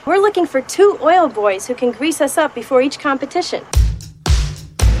We're looking for 2 oil boys who can grease us up before each competition.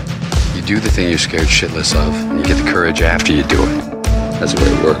 You do the thing you're scared shitless of, and you get the courage after you do it. That's the way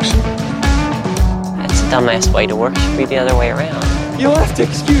it works. That's the dumbest way to work. It should be the other way around. You'll have to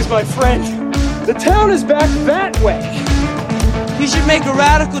excuse my friend. The town is back that way. You should make a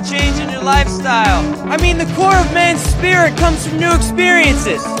radical change in your lifestyle. I mean, the core of man's spirit comes from new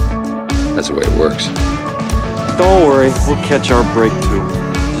experiences. That's the way it works. Don't worry, we'll catch our break too.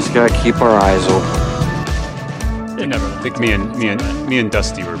 Just gotta keep our eyes open. I think me and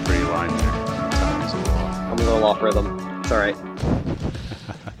Dusty were pretty aligned there. I'm a little off rhythm. It's all right.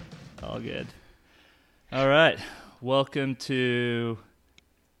 All good. All right. Welcome to,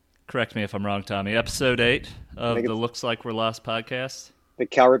 correct me if I'm wrong, Tommy, episode 8 of the Looks Like We're Lost podcast. The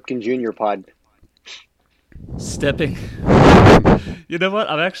Cal Ripken Jr. pod. Stepping. You know what?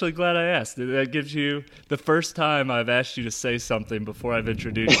 I'm actually glad I asked. That gives you the first time I've asked you to say something before I've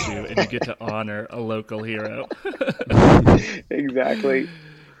introduced you, and you get to honor a local hero. Exactly.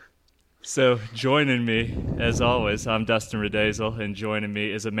 So joining me, as always, I'm Dustin Redazel, and joining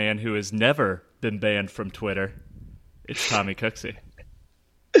me is a man who has never been banned from Twitter. It's Tommy Cooksey.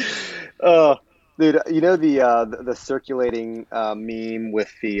 Oh, dude, you know the circulating meme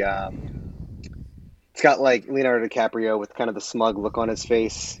with the it's got like Leonardo DiCaprio with kind of the smug look on his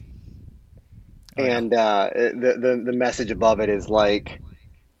face, and the message above it is like,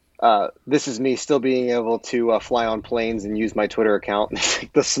 "This is me still being able to fly on planes and use my Twitter account." It's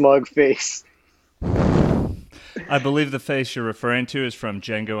like the smug face. I believe the face you're referring to is from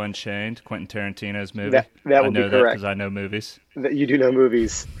Django Unchained, Quentin Tarantino's movie. That would be correct. I know that because I know movies. That you do know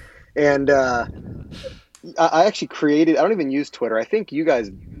movies, and I actually created. I don't even use Twitter. I think you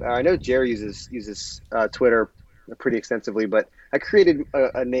guys. I know Jerry uses Twitter pretty extensively, but I created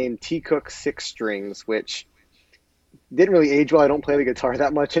a name T Cook 6 Strings, which didn't really age well. I don't play the guitar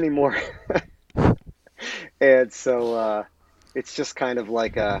that much anymore, and so it's just kind of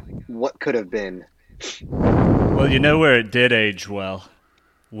like what could have been. Well, you know where it did age well?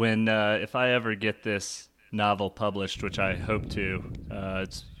 When, if I ever get this novel published, which I hope to,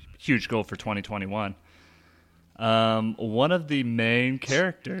 it's a huge goal for 2021, one of the main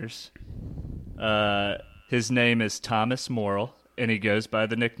characters, his name is Thomas Morrill, and he goes by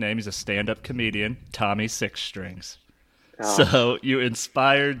the nickname, he's a stand-up comedian, Tommy Six Strings. Oh. So you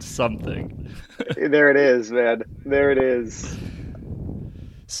inspired something. There it is, man. There it is.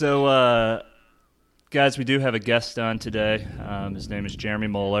 So, guys, we do have a guest on today. His name is Jeremy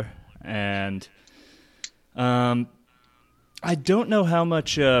Moeller, and I don't know how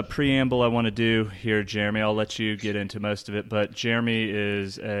much preamble I want to do here, Jeremy. I'll let you get into most of it, but Jeremy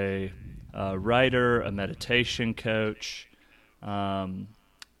is a writer, a meditation coach. I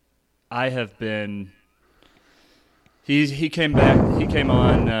have been... He came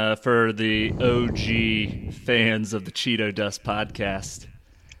on for the OG fans of the Cheeto Dust podcast,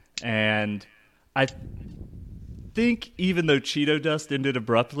 and I think even though Cheeto Dust ended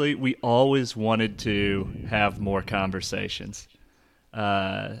abruptly, we always wanted to have more conversations.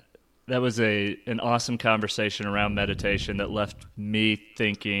 That was an awesome conversation around meditation that left me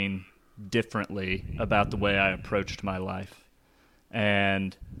thinking differently about the way I approached my life.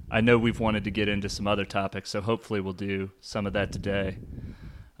 And I know we've wanted to get into some other topics, so hopefully we'll do some of that today.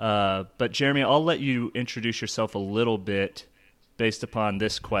 But Jeremy, I'll let you introduce yourself a little bit based upon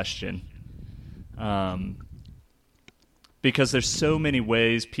this question. Because there's so many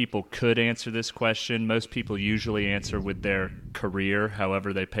ways people could answer this question. Most people usually answer with their career,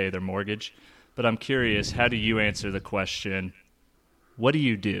 however they pay their mortgage. But I'm curious, how do you answer the question, what do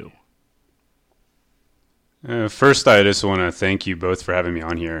you do? First, I just want to thank you both for having me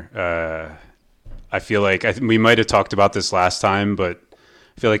on here. I feel like we might have talked about this last time, but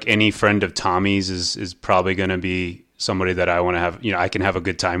I feel like any friend of Tommy's is probably going to be somebody that I want to have, I can have a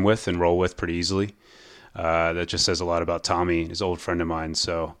good time with and roll with pretty easily. That just says a lot about Tommy, his old friend of mine.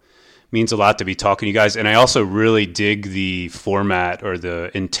 So it means a lot to be talking to you guys. And I also really dig the format or the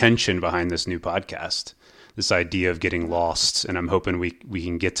intention behind this new podcast, this idea of getting lost. And I'm hoping we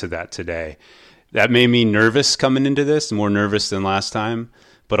can get to that today. That made me nervous coming into this, more nervous than last time,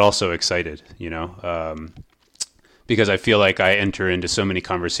 but also excited, because I feel like I enter into so many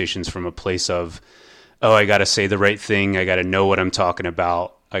conversations from a place of, oh, I got to say the right thing. I got to know what I'm talking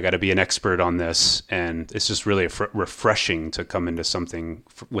about. I got to be an expert on this. And it's just really refreshing to come into something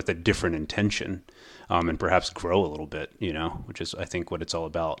with a different intention, and perhaps grow a little bit, which is, I think, what it's all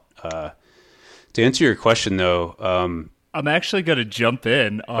about. To answer your question, though, I'm actually going to jump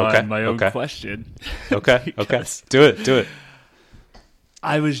in on my own question. Okay. Do it.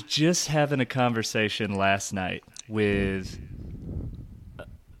 I was just having a conversation last night with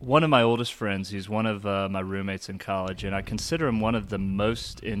one of my oldest friends. He's one of my roommates in college, and I consider him one of the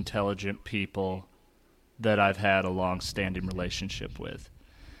most intelligent people that I've had a long-standing relationship with.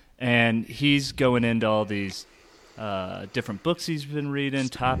 And he's going into all these different books he's been reading,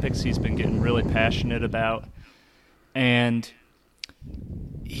 topics he's been getting really passionate about. And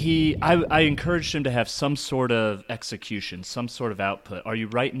I encouraged him to have some sort of execution, some sort of output. Are you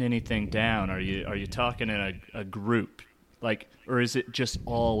writing anything down? Are you talking in a group? Or is it just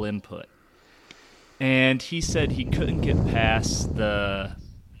all input? And he said he couldn't get past the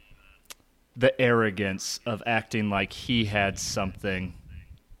arrogance of acting like he had something,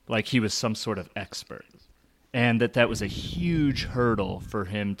 like he was some sort of expert, and that was a huge hurdle for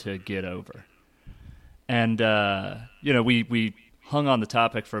him to get over. And we hung on the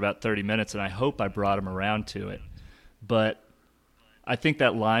topic for about 30 minutes, and I hope I brought him around to it. But I think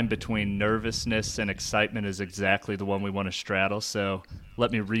that line between nervousness and excitement is exactly the one we want to straddle. So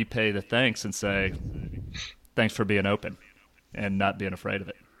let me repay the thanks and say, thanks for being open and not being afraid of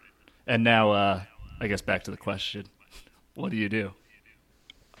it. And now, I guess back to the question, what do you do?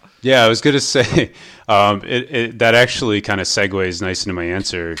 Yeah, I was going to say, that actually kind of segues nice into my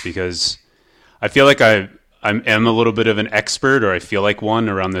answer, because I feel like I am a little bit of an expert, or I feel like one,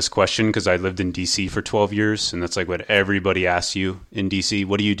 around this question, because I lived in D.C. for 12 years, and that's like what everybody asks you in D.C.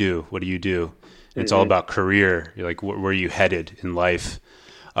 What do you do? What do you do? And it's all about career. You're like, where are you headed in life?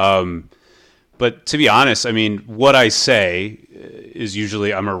 But to be honest, I mean, what I say is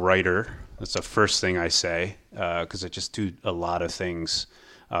usually I'm a writer. That's the first thing I say, because I just do a lot of things.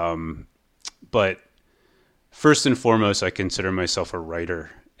 But first and foremost, I consider myself a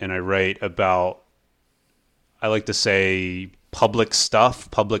writer, and I write about, I like to say, public stuff,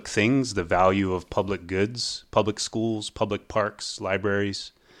 public things, the value of public goods, public schools, public parks,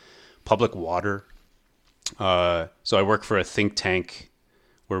 libraries, public water. So I work for a think tank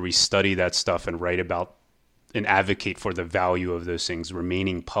where we study that stuff and write about and advocate for the value of those things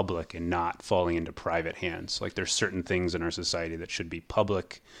remaining public and not falling into private hands. Like, there's certain things in our society that should be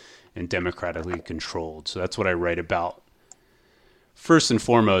public and democratically controlled. So that's what I write about. First and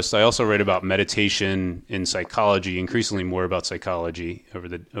foremost, I also write about meditation in psychology, increasingly more about psychology over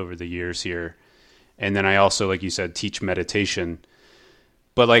the years here. And then I also, like you said, teach meditation.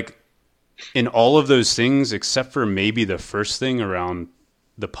 But like in all of those things, except for maybe the first thing around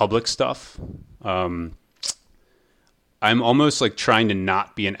the public stuff, I'm almost like trying to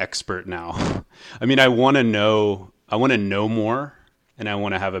not be an expert now. I mean, I want to know more, and I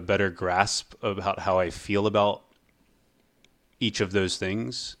want to have a better grasp about how I feel about each of those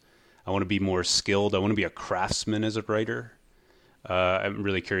things. I want to be more skilled. I want to be a craftsman as a writer. I'm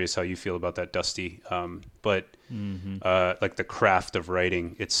really curious how you feel about that, Dusty. Like the craft of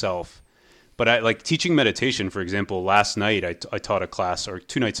writing itself. But I like teaching meditation, for example. Last night I taught a class, or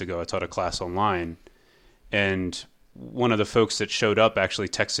 2 nights ago I taught a class online, and one of the folks that showed up actually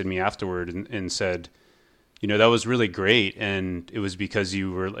texted me afterward and said, you know, that was really great. And it was because it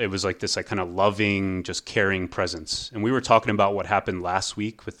was like this like kind of loving, just caring presence. And we were talking about what happened last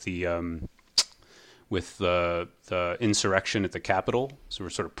week with the insurrection at the Capitol. So we're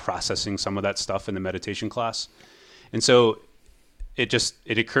sort of processing some of that stuff in the meditation class. And so it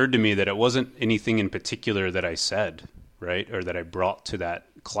occurred to me that it wasn't anything in particular that I said, right? Or that I brought to that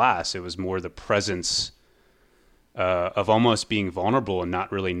class. It was more the presence of almost being vulnerable and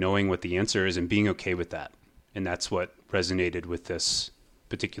not really knowing what the answer is and being okay with that. And that's what resonated with this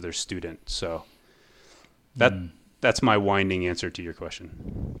particular student. So that's my winding answer to your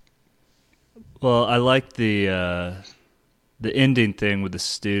question. Well, I like the ending thing with the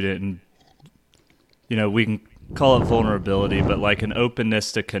student, and you know, we can call it vulnerability, but like an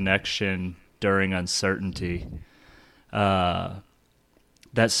openness to connection during uncertainty.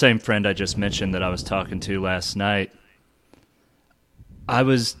 That same friend I just mentioned that I was talking to last night, I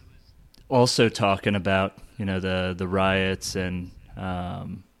was also talking about, you know, the riots and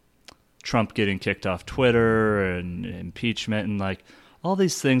Trump getting kicked off Twitter and impeachment and like all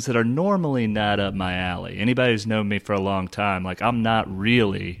these things that are normally not up my alley. Anybody who's known me for a long time, like I'm not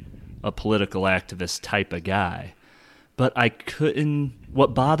really a political activist type of guy. But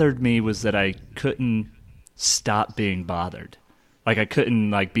what bothered me was that I couldn't stop being bothered. Like I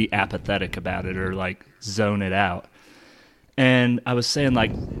couldn't like be apathetic about it or like zone it out. And I was saying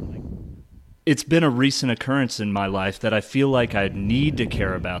like it's been a recent occurrence in my life that I feel like I need to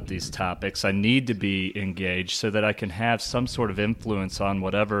care about these topics. I need to be engaged so that I can have some sort of influence on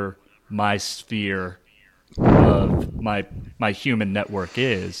whatever my sphere of my human network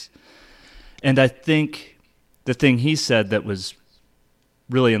is. And I think the thing he said that was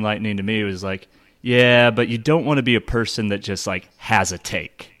really enlightening to me was like, yeah, but you don't want to be a person that just like has a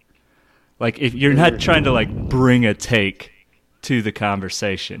take. Like, if you're not trying to, like, bring a take to the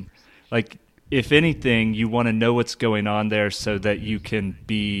conversation. Like, if anything, you want to know what's going on there so that you can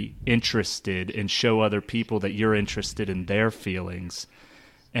be interested and show other people that you're interested in their feelings.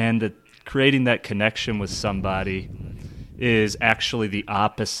 And that creating that connection with somebody is actually the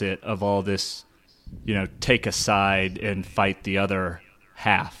opposite of all this, you know, take a side and fight the other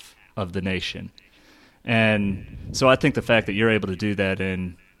half of the nation. And so I think the fact that you're able to do that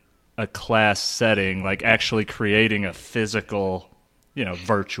in a class setting, like actually creating a physical, you know,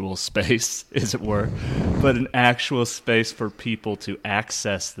 virtual space, as it were, but an actual space for people to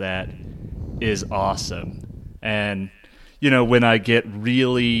access that is awesome. And, you know, when I get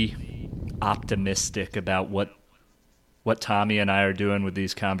really optimistic about what Tommy and I are doing with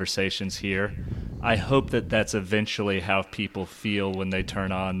these conversations here, I hope that that's eventually how people feel when they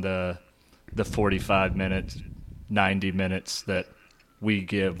turn on the 45 minutes, 90 minutes that we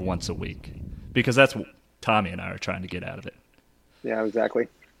give once a week. Because that's what Tommy and I are trying to get out of it. Yeah, exactly.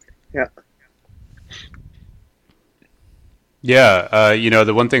 Yeah. Yeah, you know,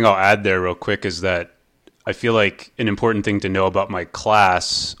 the one thing I'll add there real quick is that I feel like an important thing to know about my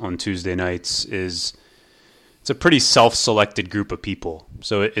class on Tuesday nights is it's a pretty self-selected group of people.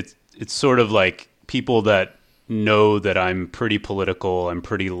 So it's sort of like people that know that I'm pretty political, I'm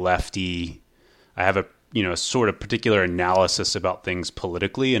pretty lefty. I have a, you know, sort of particular analysis about things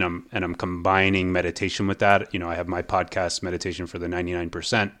politically, and I'm combining meditation with that. You know, I have my podcast, Meditation for the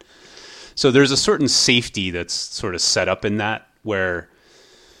 99%. So there's a certain safety that's sort of set up in that, where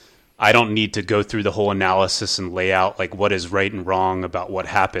I don't need to go through the whole analysis and lay out like what is right and wrong about what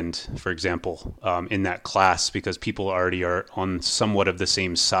happened, for example, in that class, because people already are on somewhat of the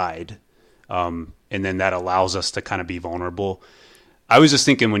same side. And then that allows us to kind of be vulnerable. I was just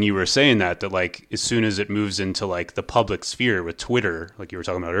thinking when you were saying that like as soon as it moves into like the public sphere with Twitter, like you were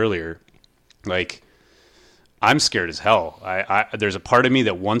talking about earlier, like I'm scared as hell. There's a part of me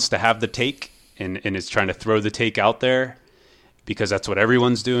that wants to have the take and is trying to throw the take out there because that's what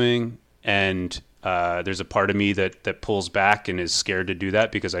everyone's doing. And there's a part of me that pulls back and is scared to do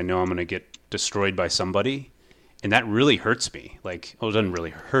that because I know I'm going to get destroyed by somebody. And that really hurts me. Like, well, it doesn't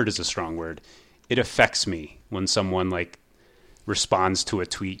really hurt is a strong word. It affects me when someone like responds to a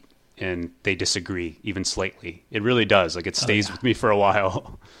tweet and they disagree even slightly. It really does. Like it stays with me for a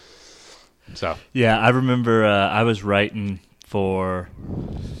while. So yeah, I remember I was writing for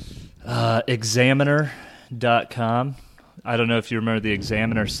Examiner.com. I don't know if you remember the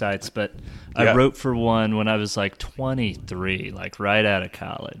Examiner sites, but I wrote for one when I was like 23, like right out of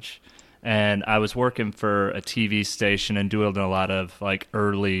college. And I was working for a TV station and doing a lot of like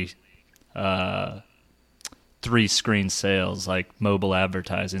early 3-screen sales, like mobile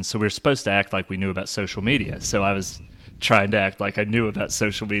advertising. So we were supposed to act like we knew about social media. So I was trying to act like I knew about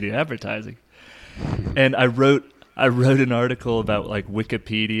social media advertising. And I wrote an article about like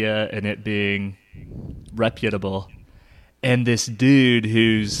Wikipedia and it being reputable. And this dude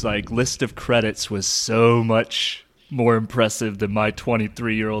whose like list of credits was so much more impressive than my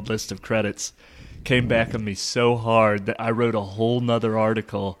 23-year-old list of credits came back on me so hard that I wrote a whole nother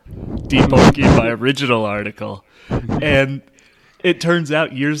article debunking my original article. And it turns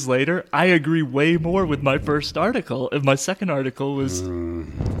out years later, I agree way more with my first article. And my second article was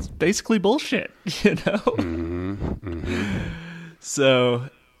basically bullshit, you know? So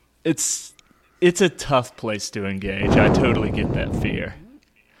it's a tough place to engage. I totally get that fear.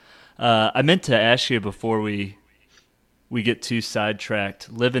 I meant to ask you before we get too sidetracked,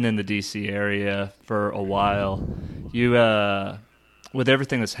 living in the D.C. area for a while, you, with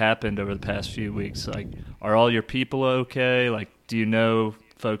everything that's happened over the past few weeks, like, are all your people okay? Like, do you know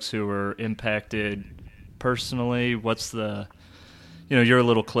folks who were impacted personally? What's the, you know, you're a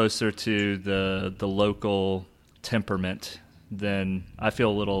little closer to the local temperament than I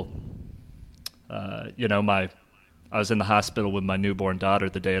feel a little, you know, I was in the hospital with my newborn daughter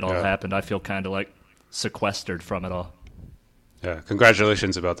the day it all happened. I feel kind of like sequestered from it all. Yeah,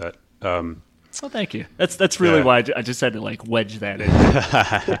 congratulations about that. Well, thank you. That's really why I just had to like wedge that in.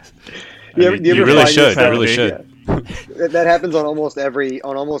 You really should. You really should. That happens on almost every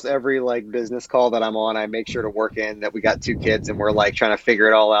like business call that I'm on. I make sure to work in that we got 2 kids and we're like trying to figure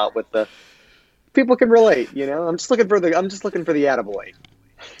it all out with the people can relate. You know, I'm just looking for the attaboy.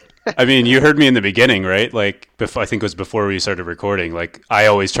 I mean, you heard me in the beginning, right? Like, I think it was before we started recording. Like, I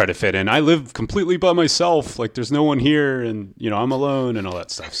always try to fit in. I live completely by myself. Like, there's no one here, and you know, I'm alone, and all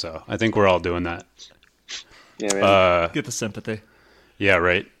that stuff. So, I think we're all doing that. Yeah, man. Get the sympathy. Yeah,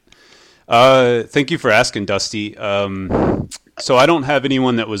 right. Thank you for asking, Dusty. So, I don't have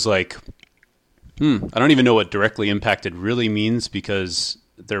anyone that was like, I don't even know what directly impacted really means because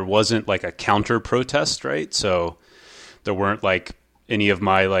there wasn't like a counter protest, right? So there weren't like any of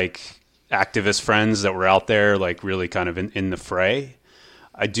my like activist friends that were out there like really kind of in the fray.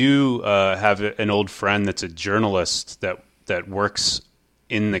 I do have an old friend that's a journalist that works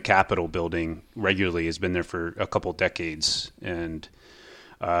in the Capitol building regularly, has been there for a couple decades. And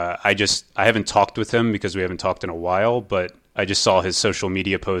I haven't talked with him because we haven't talked in a while, but I just saw his social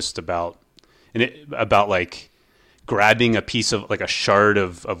media post about like grabbing a piece of like a shard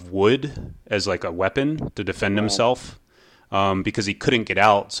of wood as like a weapon to defend himself. Because he couldn't get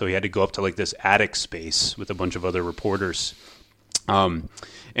out, so he had to go up to like this attic space with a bunch of other reporters. And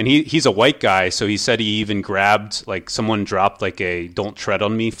he's a white guy, so he said he even grabbed, like someone dropped like a "Don't Tread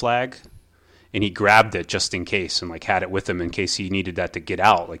on Me" flag, and he grabbed it just in case and like had it with him in case he needed that to get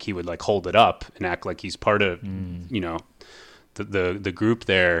out. Like he would like hold it up and act like he's part of, you know, the group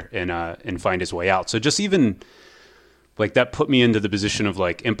there and find his way out. So just even like that put me into the position of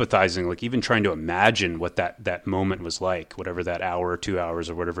like empathizing, like even trying to imagine what that moment was like, whatever that hour or 2 hours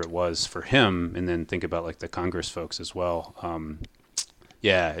or whatever it was for him. And then think about like the Congress folks as well.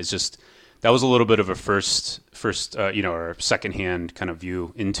 Yeah, it's just, that was a little bit of a first, or secondhand kind of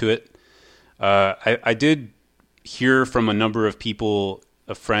view into it. I did hear from a number of people,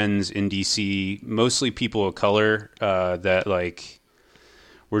 friends in DC, mostly people of color, that like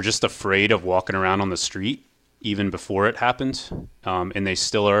were just afraid of walking around on the street even before it happened, and they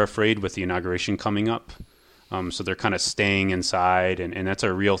still are afraid with the inauguration coming up. So they're kind of staying inside, and that's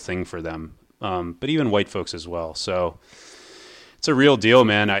a real thing for them. But even white folks as well. So it's a real deal,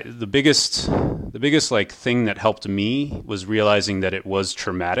 man. The biggest like thing that helped me was realizing that it was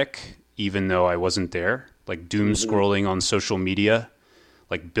traumatic, even though I wasn't there. Like doom scrolling on social media,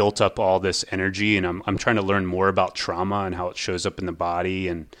 like built up all this energy, and I'm trying to learn more about trauma and how it shows up in the body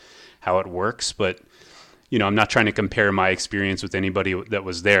and how it works, but you know, I'm not trying to compare my experience with anybody that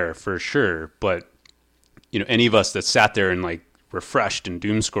was there for sure, but you know, any of us that sat there and like refreshed and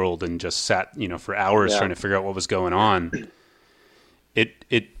doom scrolled and just sat, you know, for hours trying to figure out what was going on, it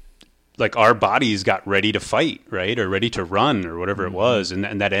like our bodies got ready to fight, right? Or ready to run or whatever it was.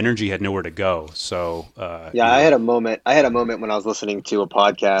 And that energy had nowhere to go. So, I had a moment when I was listening to a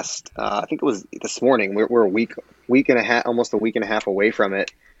podcast. I think it was this morning. We're a week and a half, almost a week and a half away from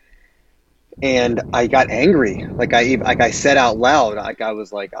it. And I got angry. Like I said out loud, like I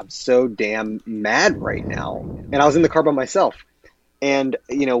was like, I'm so damn mad right now. And I was in the car by myself. And,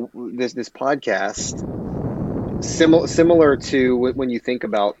 you know, this podcast, similar to when you think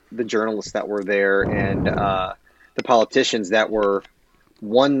about the journalists that were there and the politicians that were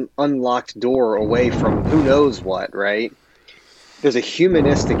one unlocked door away from who knows what, right? There's a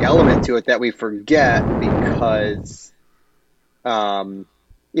humanistic element to it that we forget because,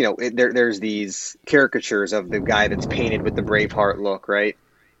 you know, there's these caricatures of the guy that's painted with the Braveheart look, right?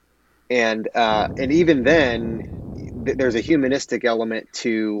 And even then, there's a humanistic element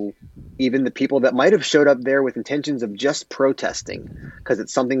to even the people that might have showed up there with intentions of just protesting because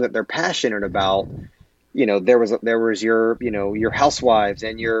it's something that they're passionate about. You know, there was your, you know, your housewives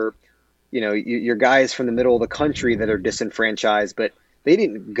and your guys from the middle of the country that are disenfranchised, but they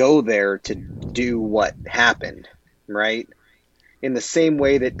didn't go there to do what happened, right? In the same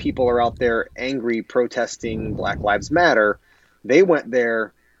way that people are out there angry protesting Black Lives Matter, they went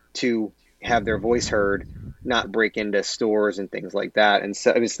there to have their voice heard, not break into stores and things like that. And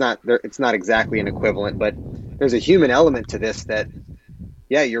so it's not exactly an equivalent, but there's a human element to this that,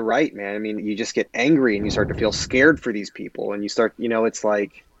 yeah, you're right, man. I mean, you just get angry and you start to feel scared for these people, and you start, you know, it's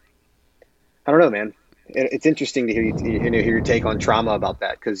like, I don't know, man. It's interesting to hear hear your take on trauma about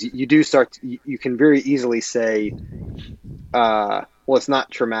that, because you do start, you can very easily say, well, it's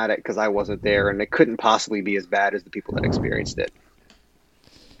not traumatic because I wasn't there, and it couldn't possibly be as bad as the people that experienced it.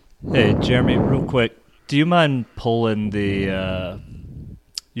 Hey, Jeremy, real quick, do you mind pulling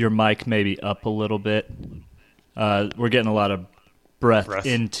your mic maybe up a little bit? We're getting a lot of breath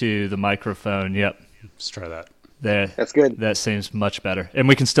into the microphone. Yep. Let's try that. There. That's good. That seems much better. And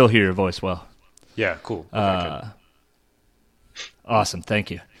we can still hear your voice well. Yeah, cool. Awesome.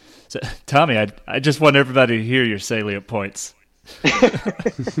 Thank you. So, Tommy, I just want everybody to hear your salient points. I'm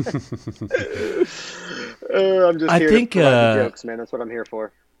just here to provide the jokes, man. That's what I'm here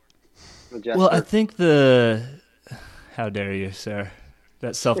for. Well, I think how dare you, sir?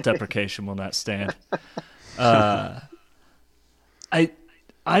 That self-deprecation will not stand. I've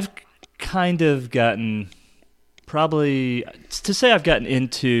kind of gotten, probably, to say I've gotten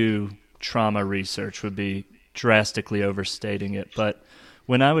into trauma research would be drastically overstating it, but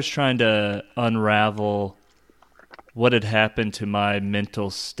when I was trying to unravel what had happened to my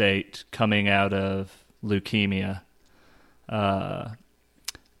mental state coming out of leukemia,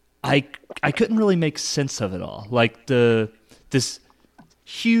 I couldn't really make sense of it all. Like this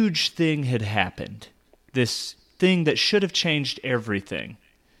huge thing had happened, this thing that should have changed everything,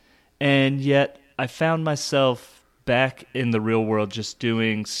 and yet I found myself back in the real world just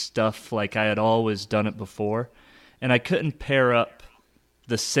doing stuff like I had always done it before, and I couldn't pair up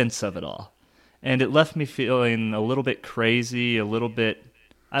the sense of it all. And it left me feeling a little bit crazy, a little bit,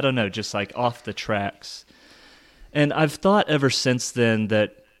 I don't know, just like off the tracks. And I've thought ever since then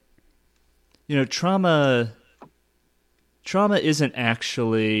that, you know, trauma isn't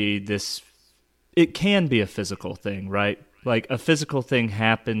actually this, it can be a physical thing, right? Like a physical thing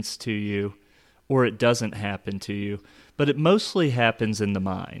happens to you or it doesn't happen to you, but it mostly happens in the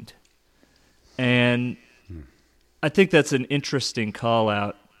mind. And I think that's an interesting call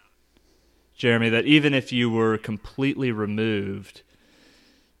out, Jeremy, that even if you were completely removed,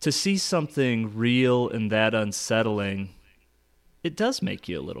 to see something real and that unsettling, it does make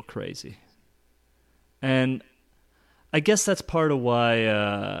you a little crazy. And I guess that's part of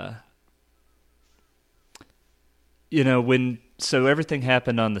why, you know, so everything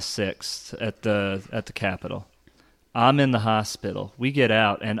happened on the 6th at the Capitol. I'm in the hospital. We get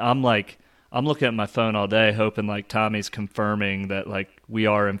out, and I'm looking at my phone all day, hoping like Tommy's confirming that like we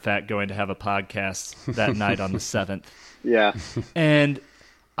are in fact going to have a podcast that night on the 7th. Yeah. And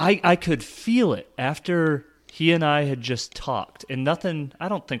I could feel it after he and I had just talked, and nothing, I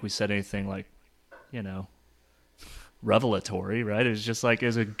don't think we said anything like, you know, revelatory, right? It was just like, it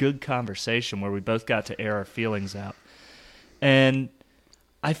was a good conversation where we both got to air our feelings out. And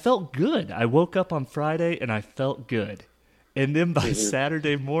I felt good. I woke up on Friday and I felt good. And then by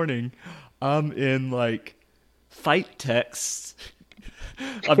Saturday morning, I'm in like fight texts.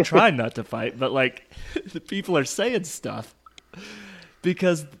 I'm trying not to fight, but like the people are saying stuff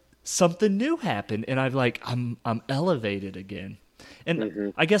because something new happened, and I'm elevated again.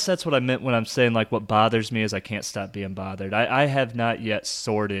 And I guess that's what I meant when I'm saying like what bothers me is I can't stop being bothered. I have not yet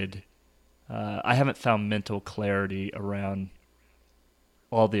sorted. I haven't found mental clarity around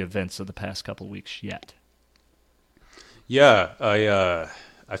all the events of the past couple of weeks yet. Yeah,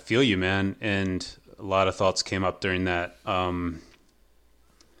 I feel you, man, and a lot of thoughts came up during that.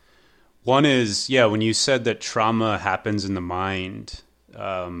 One is, when you said that trauma happens in the mind,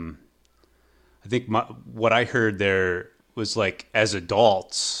 I think what I heard there was like, as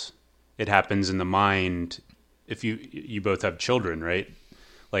adults, it happens in the mind. If you both have children, right?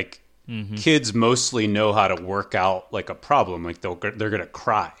 Like kids mostly know how to work out like a problem. Like they're gonna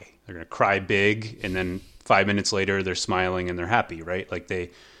cry. They're gonna cry big, and then 5 minutes later they're smiling and they're happy, right? Like they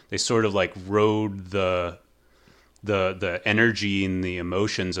sort of like rode the energy and the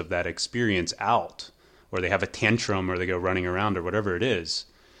emotions of that experience out, or they have a tantrum, or they go running around, or whatever it is.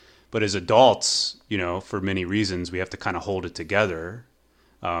 But as adults, you know, for many reasons, we have to kind of hold it together.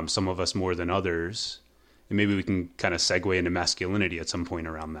 Some of us more than others. And maybe we can kind of segue into masculinity at some point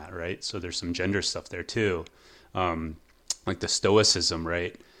around that, right? So there's some gender stuff there too. Like the stoicism,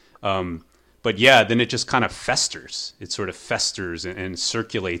 right? But yeah, then it just kind of festers. It sort of festers and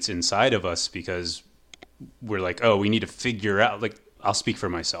circulates inside of us because we're like, oh, we need to figure out, like, I'll speak for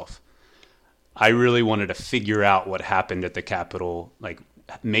myself. I really wanted to figure out what happened at the Capitol, like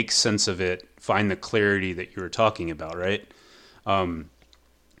make sense of it, find the clarity that you were talking about, right?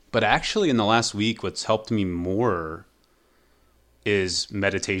 But actually in the last week, what's helped me more is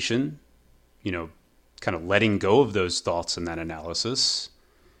meditation, you know, kind of letting go of those thoughts and that analysis,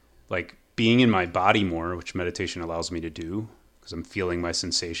 like being in my body more, which meditation allows me to do because I'm feeling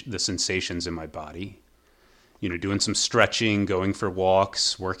the sensations in my body, you know, doing some stretching, going for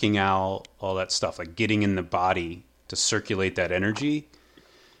walks, working out, all that stuff, like getting in the body to circulate that energy.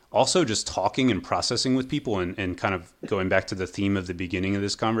 Also just talking and processing with people and kind of going back to the theme of the beginning of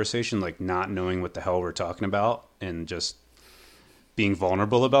this conversation, like not knowing what the hell we're talking about and just being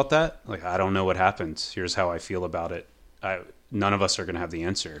vulnerable about that. Like, I don't know what happened. Here's how I feel about it. None of us are going to have the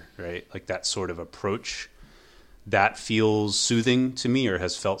answer, right? Like that sort of approach that feels soothing to me, or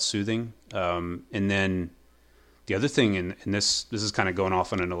has felt soothing. And then the other thing, and this is kind of going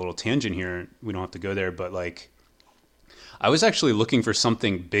off on a little tangent here. We don't have to go there, but like, I was actually looking for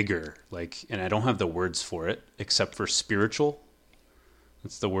something bigger, like, and I don't have the words for it except for spiritual.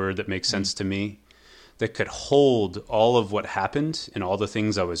 That's the word that makes sense to me, that could hold all of what happened and all the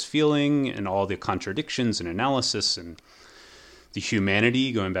things I was feeling and all the contradictions and analysis and the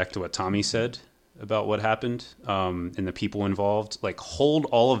humanity, going back to what Tommy said about what happened, and the people involved, like hold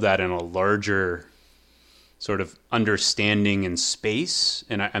all of that in a larger sort of understanding and space.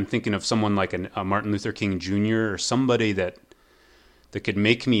 And I'm thinking of someone like a Martin Luther King Jr. or somebody that could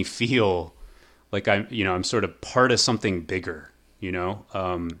make me feel like I'm sort of part of something bigger, you know?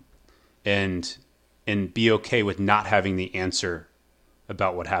 and be okay with not having the answer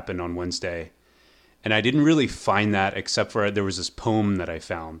about what happened on Wednesday. And I didn't really find that, except for there was this poem that I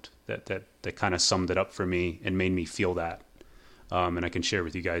found that kind of summed it up for me and made me feel that. And I can share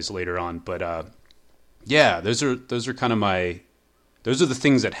with you guys later on. But yeah, those are kind of those are the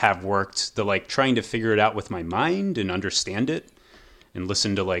things that have worked. The like trying to figure it out with my mind and understand it and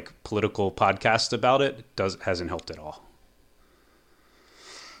listen to like political podcasts about it hasn't helped at all.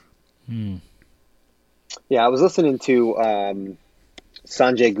 Yeah, I was listening to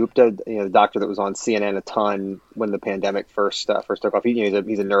Sanjay Gupta, the doctor that was on CNN a ton when the pandemic first took off. He's a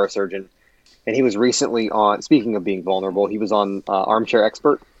neurosurgeon, and he was recently on. Speaking of being vulnerable, he was on Armchair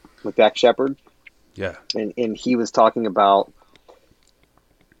Expert with Dax Shepard. Yeah, and he was talking about,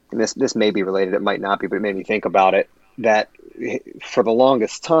 and this may be related, it might not be, but it made me think about it. That for the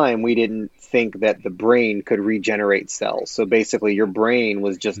longest time, we didn't think that the brain could regenerate cells. So basically, your brain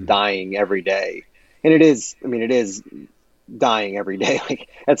was just dying every day, and it is dying every day. Like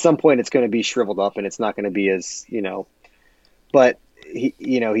at some point it's going to be shriveled up and it's not going to be as, but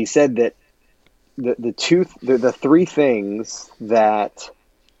he said that the three things that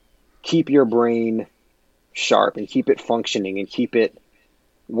keep your brain sharp and keep it functioning and keep it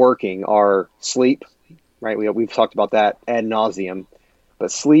working are sleep, right? We've talked about that ad nauseum,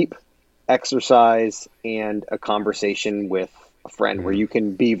 but sleep, exercise, and a conversation with a friend where you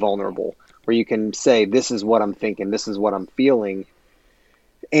can be vulnerable, where you can say, this is what I'm thinking, this is what I'm feeling.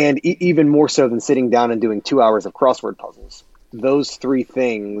 And even more so than sitting down and doing 2 hours of crossword puzzles. Those three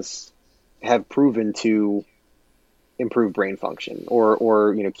things have proven to improve brain function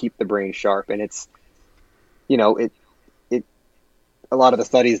or keep the brain sharp. And it's, a lot of the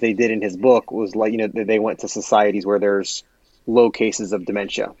studies they did in his book was like, they went to societies where there's low cases of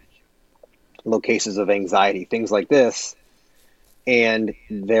dementia, low cases of anxiety, things like this. And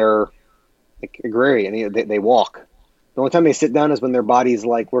they're like agrarian. They walk. The only time they sit down is when their body's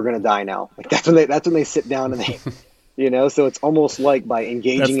like, we're going to die now. Like that's when they sit down and they, so it's almost like by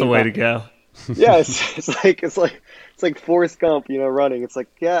engaging. That's the way to go. Yeah. It's like Forrest Gump, running. It's like,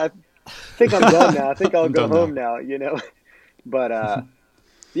 yeah, I think I'm done now. I think I'll go home now, but,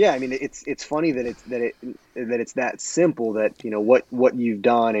 yeah, I mean, it's funny that it's that simple that, what you've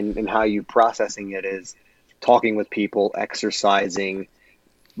done and how you processing it is talking with people, exercising,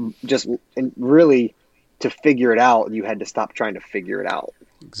 and really to figure it out, you had to stop trying to figure it out.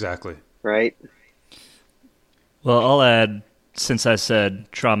 Exactly. Right. Well, I'll add, since I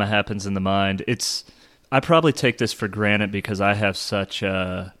said trauma happens in the mind, I probably take this for granted because I have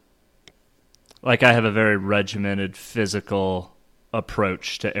I have a very regimented physical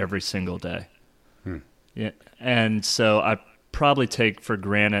approach to every single day. Yeah. And so I probably take for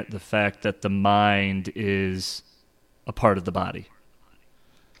granted the fact that the mind is a part of the body,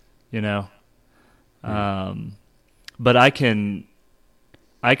 but I can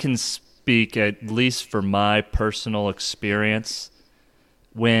speak, at least for my personal experience,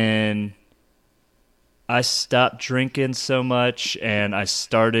 when I stopped drinking so much and I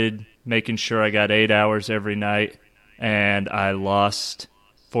started making sure I got 8 hours every night and I lost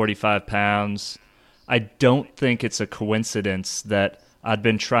 45 pounds. I don't think it's a coincidence that I'd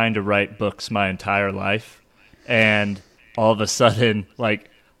been trying to write books my entire life, and all of a sudden,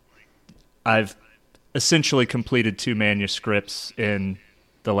 I've essentially completed 2 manuscripts in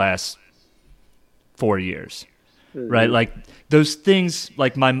the last 4 years, right? Like those things,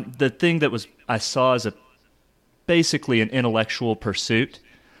 like the thing that I saw as basically an intellectual pursuit.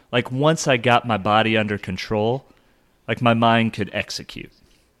 Like once I got my body under control, like my mind could execute.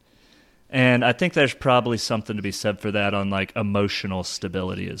 And I think there's probably something to be said for that on like emotional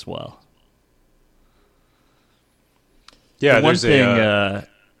stability as well. Yeah, go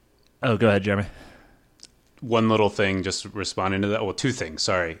ahead, Jeremy. One little thing, just responding to that. Well, 2 things,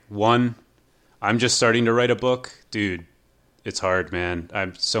 sorry. One, I'm just starting to write a book. Dude, it's hard, man. I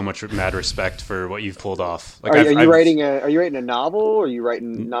have so much mad respect for what you've pulled off. Like, are you writing a novel? Or are you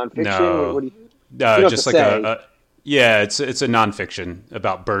writing nonfiction? No, what do you just like it's a nonfiction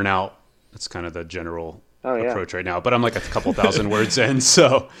about burnout. That's kind of the general approach right now. But I'm like a couple thousand words in,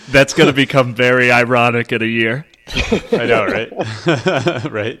 so that's going to become very ironic in a year. I know, right?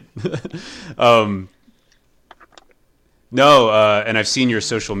 Right. No, and I've seen your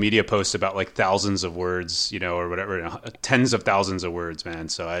social media posts about like thousands of words, or whatever, tens of thousands of words, man.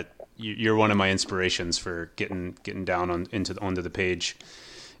 So you're one of my inspirations for getting down onto the page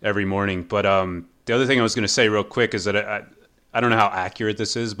every morning. But the other thing I was going to say real quick is that I don't know how accurate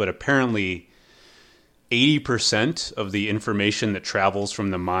this is, but apparently 80% of the information that travels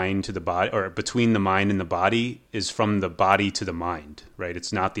from the mind to the body, or between the mind and the body, is from the body to the mind, right?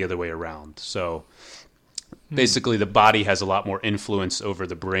 It's not the other way around. So basically the body has a lot more influence over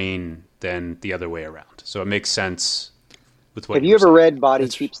the brain than the other way around. So it makes sense with what Have you ever saying. read Body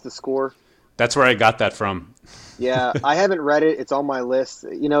Keeps the Score? That's where I got that from. Yeah, I haven't read it. It's on my list.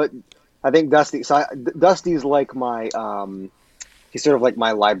 You know, I think Dusty. So Dusty's like my. He's sort of like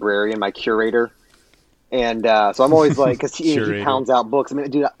my librarian, my curator, and so I'm always like, because he pounds out books. I mean,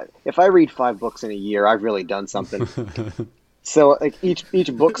 dude, if I read 5 books in a year, I've really done something. So like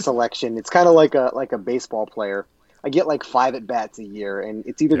each book selection, it's kind of like a baseball player. I get like 5 at bats a year, and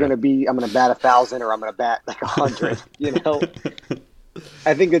it's either going to be I'm going to bat 1,000 or I'm going to bat like 100. You know.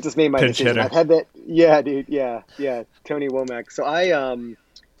 I think it just made my Pinch decision. hitter. I've had that. Yeah, dude. Yeah. Tony Womack. So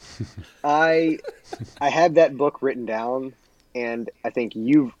I had that book written down, and I think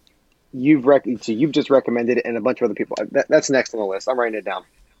you've just recommended it, and a bunch of other people. That's next on the list. I'm writing it down.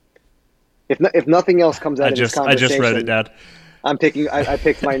 If nothing else comes out of this I conversation, just wrote it down. I'm picking. I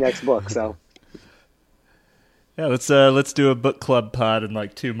picked my next book. So Yeah, let's do a book club pod in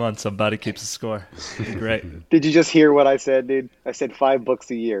like 2 months on Body Keeps the Score. It'd be great. did you just hear what I said, dude? I said 5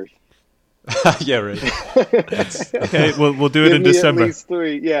 books a year. Yeah, right. Okay, we'll do it Give in me December. At least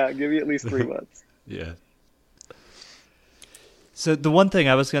 3. Yeah, give me at least 3 months. Yeah. So the one thing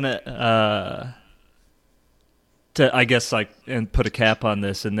I was gonna to I guess like and put a cap on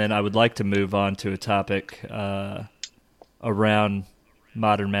this, and then I would like to move on to a topic around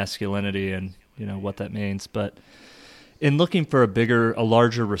modern masculinity and what that means. But in looking for a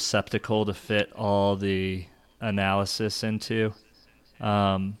larger receptacle to fit all the analysis into,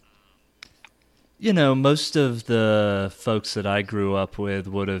 most of the folks that I grew up with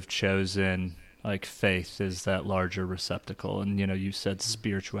would have chosen like faith as that larger receptacle, and you said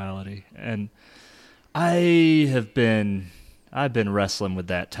spirituality, and I've been wrestling with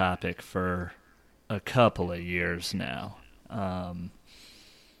that topic for a couple of years now.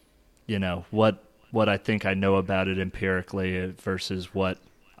 What I think I know about it empirically versus what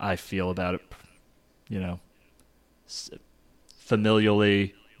I feel about it,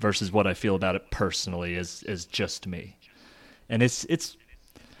 familially versus what I feel about it personally is just me. And it's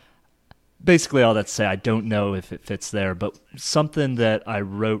basically all that to say I don't know if it fits there, but something that I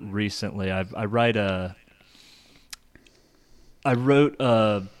wrote recently, I wrote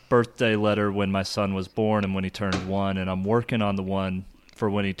a birthday letter when my son was born and when he turned 1, and I'm working on the one for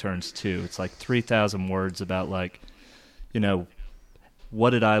when he turns 2. It's like 3,000 words about what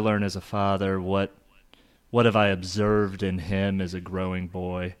did I learn as a father? What have I observed in him as a growing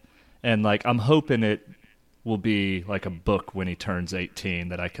boy? And I'm hoping it will be like a book when he turns 18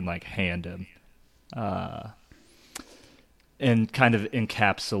 that I can hand him, and kind of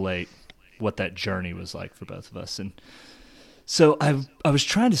encapsulate what that journey was like for both of us. And so I was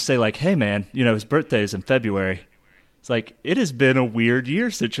trying to say hey man, his birthday is in February. It's it has been a weird year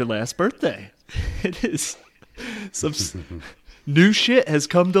since your last birthday. It is. Some new shit has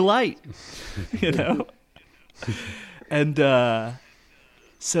come to light, And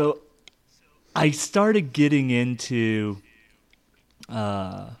so I started getting into,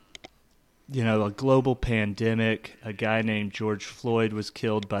 a global pandemic. A guy named George Floyd was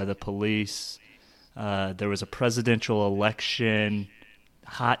killed by the police. There was a presidential election,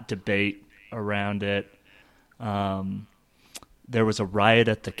 hot debate around it. There was a riot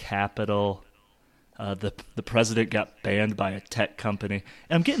at the Capitol. The president got banned by a tech company.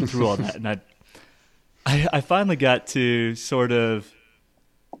 And I'm getting through all that, and I finally got to sort of.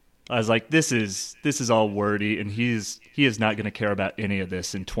 I was like, this is all wordy, and he is not going to care about any of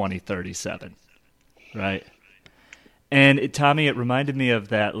this in 2037, right? And Tommy, it reminded me of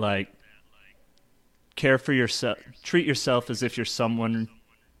that, care for yourself, treat yourself as if you're someone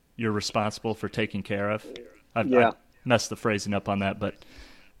you're responsible for taking care of. I messed the phrasing up on that, but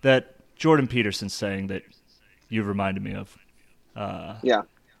that Jordan Peterson saying that you reminded me of. Yeah.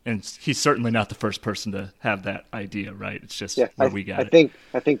 And he's certainly not the first person to have that idea, right? It's just where we got it.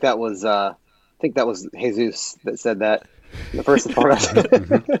 I think that was Jesus that said that. The first and foremost.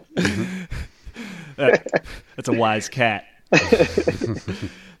 That's a wise cat.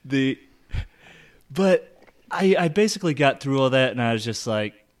 But I basically got through all that, and I was just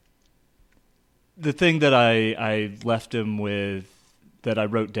like, the thing that I left him with, that I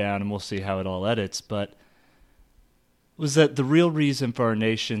wrote down, and we'll see how it all edits, but was that the real reason for our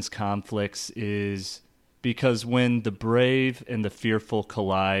nation's conflicts is because when the brave and the fearful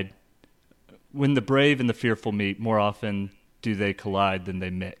collide, when the brave and the fearful meet, more often do they collide than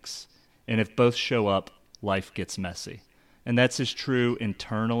they mix. And if both show up, life gets messy. And that's as true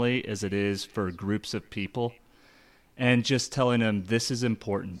internally as it is for groups of people. And just telling them this is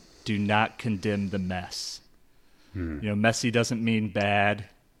important. Do not condemn the mess. Messy doesn't mean bad.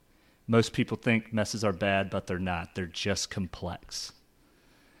 Most people think messes are bad, but they're not. They're just complex.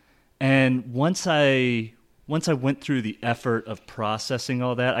 And once I went through the effort of processing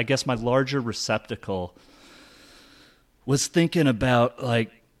all that, I guess my larger receptacle was thinking about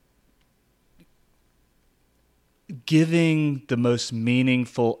like giving the most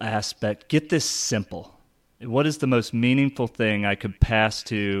meaningful aspect. Get this simple. What is the most meaningful thing I could pass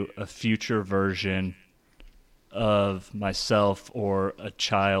to a future version of myself or a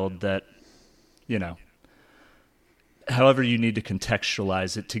child that, however you need to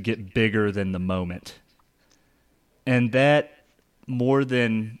contextualize it to get bigger than the moment. And that, more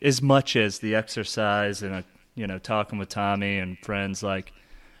than as much as the exercise and talking with Tommy and friends, like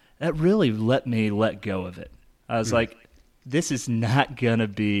that really let me let go of it. I was like, this is not gonna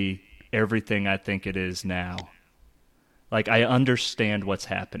be everything I think it is now. Like, I understand what's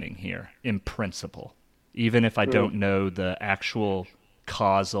happening here in principle, even if I don't know the actual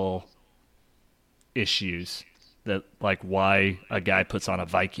causal issues that, like, why a guy puts on a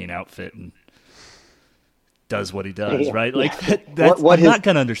Viking outfit and does what he does, right? Like, I'm not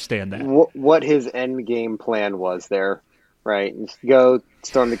going to understand that. What his end game plan was there, right? Just go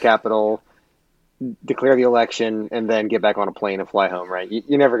storm the Capitol, declare the election, and then get back on a plane and fly home, right?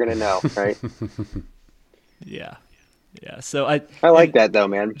 You're never going to know, right? Yeah. So I like that though,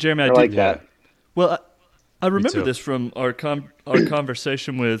 man. Jeremy, I like that. Well, I remember this from our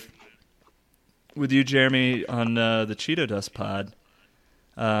conversation with you, Jeremy, on the Cheeto Dust pod.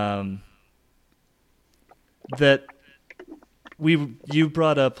 That you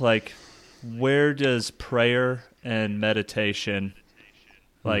brought up, like, where does prayer and meditation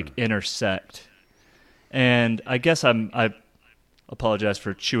intersect? And I guess I apologize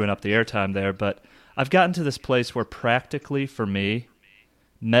for chewing up the airtime there, but I've gotten to this place where practically for me,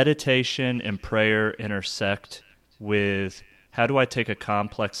 meditation and prayer intersect with how do I take a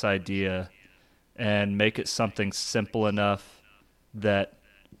complex idea and make it something simple enough that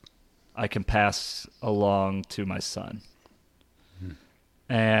I can pass along to my son.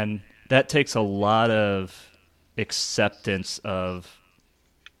 And that takes a lot of acceptance of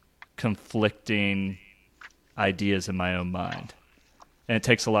conflicting ideas in my own mind. And it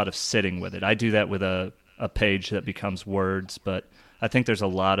takes a lot of sitting with it. I do that with a page that becomes words, but I think there's a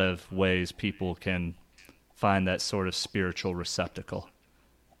lot of ways people can find that sort of spiritual receptacle.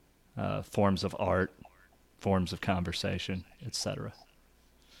 Forms of art, forms of conversation, etc.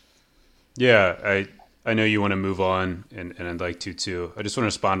 Yeah, I know you want to move on, and I'd like to too. I just want to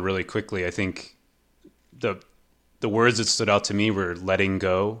respond really quickly. I think the words that stood out to me were letting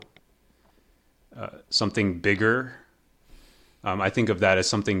go, something bigger. I think of that as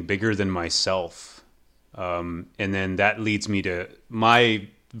something bigger than myself. And then that leads me to my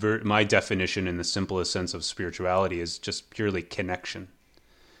definition in the simplest sense of spirituality is just purely connection.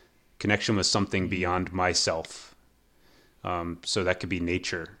 Connection with something beyond myself. So that could be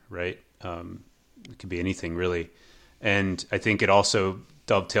nature, right? It could be anything really. And I think it also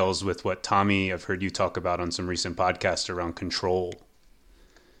dovetails with what Tommy, I've heard you talk about on some recent podcasts around control.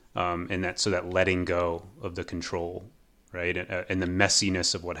 And that letting go of the control, right? And the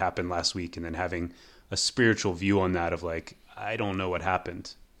messiness of what happened last week, and then having a spiritual view on that of like, I don't know what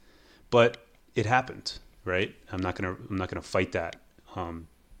happened, but it happened, right? I'm not gonna fight that.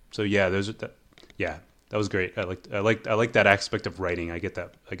 So yeah, that was great. I like that aspect of writing. I get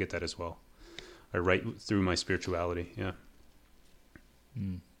that as well. I write through my spirituality. Yeah.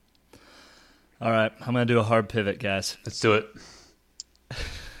 All right, I'm gonna do a hard pivot, guys. Let's do it.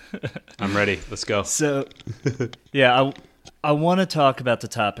 I'm ready. Let's go. So, yeah, I want to talk about the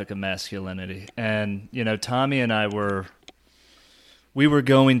topic of masculinity, and Tommy and I were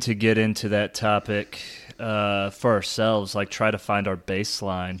going to get into that topic for ourselves, like try to find our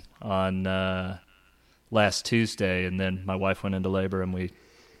baseline on last Tuesday, and then my wife went into labor, and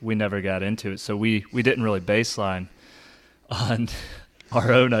we never got into it, so we didn't really baseline on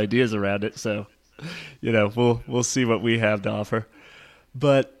our own ideas around it. So, we'll see what we have to offer,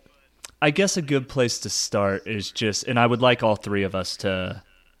 but I guess a good place to start is just, and I would like all three of us to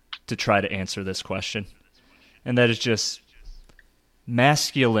try to answer this question, and that is just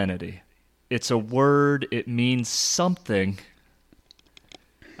masculinity. It's a word. It means something.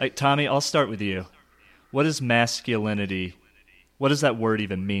 Tommy, I'll start with you. What is masculinity? What does that word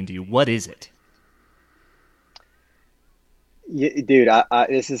even mean to you? What is it? Yeah, dude,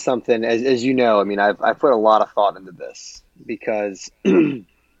 this is something, as you know, I mean, I've put a lot of thought into this because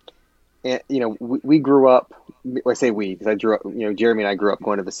and we grew up. I say we because I grew up. Jeremy and I grew up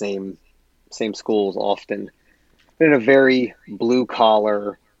going to the same schools often. In a very blue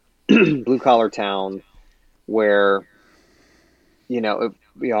collar town where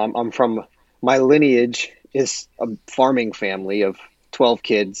I'm from. My lineage is a farming family of 12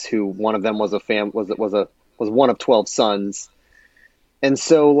 kids who one of them was one of 12 sons. And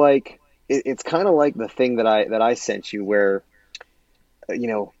so like it's kind of like the thing that I sent you where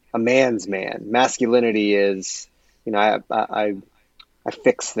a man's man. Masculinity is I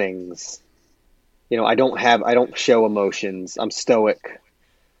fix things. I don't show emotions. I'm stoic.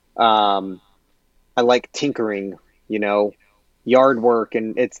 I like tinkering, yard work,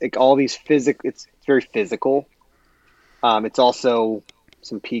 and it's all these it's very physical. It's also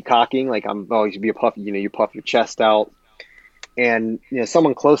some peacocking. Like you should be a puff. You puff your chest out. And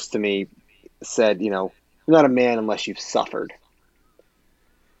someone close to me said, you're not a man unless you've suffered.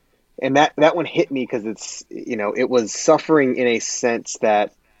 And that one hit me because it's it was suffering in a sense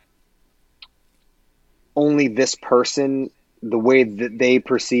that only this person, the way that they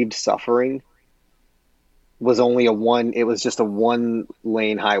perceived suffering, was only it was just a one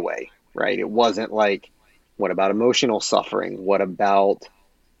lane highway, right? It wasn't like, what about emotional suffering? What about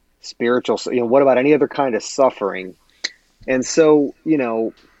spiritual? What about any other kind of suffering? And so,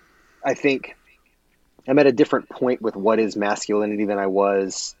 I think I'm at a different point with what is masculinity than I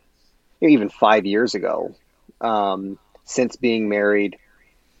was even 5 years ago. Since being married,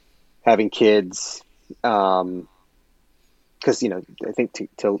 having kids, because I think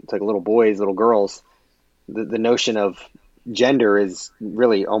to little boys, little girls, the notion of gender is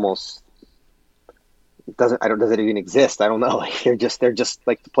really almost does it even exist? I don't know. Like they're just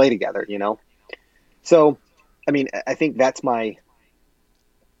like to play together, So, I mean, I think that's my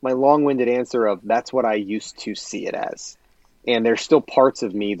long-winded answer of that's what I used to see it as. And there's still parts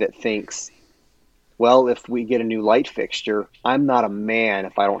of me that thinks, well, if we get a new light fixture, I'm not a man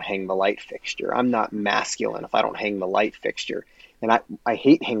if I don't hang the light fixture. I'm not masculine if I don't hang the light fixture. And I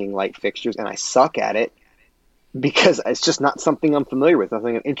hate hanging light fixtures, and I suck at it because it's just not something I'm familiar with,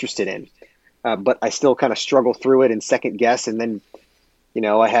 nothing I'm interested in. But I still kind of struggle through it and second guess. And then,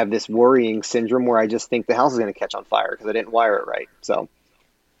 I have this worrying syndrome where I just think the house is going to catch on fire because I didn't wire it right. So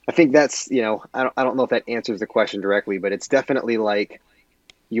I think that's, I don't know if that answers the question directly, but it's definitely like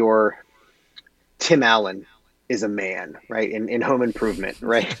your Tim Allen is a man, right? In Home Improvement,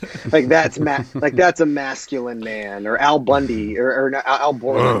 right? Like that's a masculine man, or Al Bundy or Al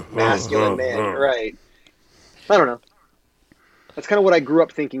Borland, masculine man, right? I don't know. That's kind of what I grew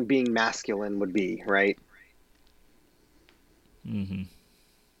up thinking being masculine would be, right? Mm-hmm.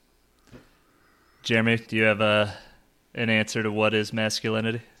 Jeremy, do you have an answer to what is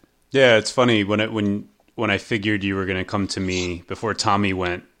masculinity? Yeah, it's funny when I figured you were going to come to me before Tommy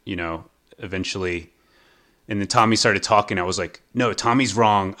went, eventually, and then Tommy started talking. I was like, no, Tommy's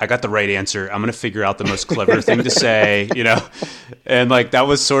wrong. I got the right answer. I'm going to figure out the most clever thing to say, and like that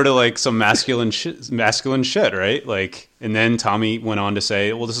was sort of like some masculine shit, right? Like, and then Tommy went on to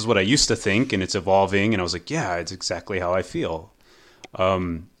say, well, this is what I used to think, and it's evolving. And I was like, yeah, it's exactly how I feel.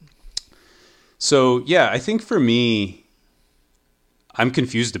 So yeah, I think for me, I'm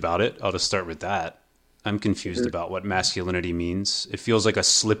confused about it. I'll just start with that. I'm confused about what masculinity means. It feels like a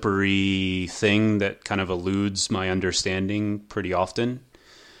slippery thing that kind of eludes my understanding pretty often.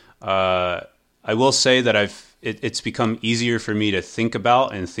 I will say that it's become easier for me to think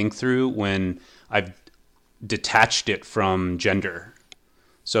about and think through when I've detached it from gender.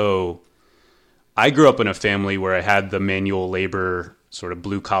 So I grew up in a family where I had the manual labor, sort of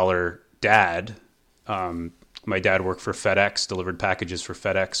blue collar dad. My dad worked for FedEx, delivered packages for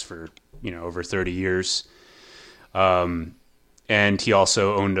FedEx for, over 30 years. And he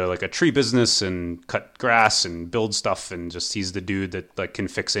also owned a tree business and cut grass and build stuff. And just, he's the dude that like can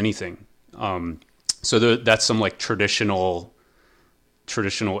fix anything. So that's some like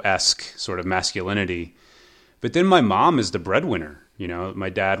traditional-esque sort of masculinity. But then my mom is the breadwinner. My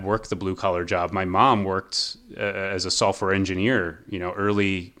dad worked the blue collar job. My mom worked as a software engineer,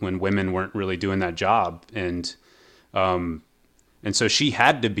 early when women weren't really doing that job. And so she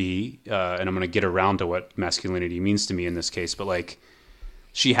had to be, and I'm going to get around to what masculinity means to me in this case, but like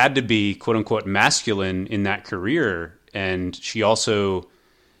she had to be quote unquote masculine in that career. And she also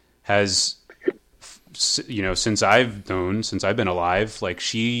has, since I've been alive, like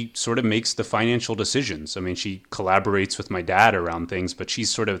she sort of makes the financial decisions. I mean, she collaborates with my dad around things, but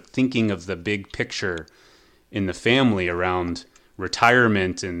she's sort of thinking of the big picture in the family around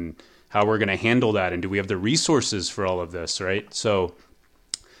retirement and how we're going to handle that. And do we have the resources for all of this, right? So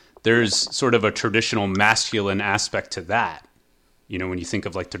there's sort of a traditional masculine aspect to that, You know, when you think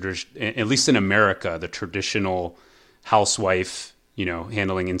of like at least in America, the traditional housewife, you know,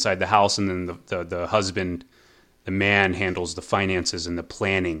 handling inside the house, and then the husband, the man handles the finances and the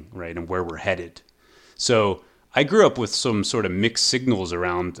planning, right, and where we're headed. So I grew up with some sort of mixed signals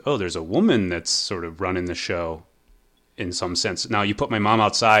around, oh, there's a woman that's sort of running the show in some sense. Now you put my mom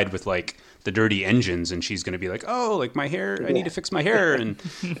outside with like the dirty engines and she's going to be like, oh, like my hair, I need to fix my hair and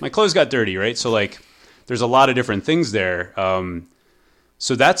my clothes got dirty, right? So like there's a lot of different things there.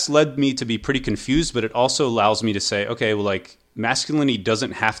 So that's led me to be pretty confused, but it also allows me to say, okay, well, like masculinity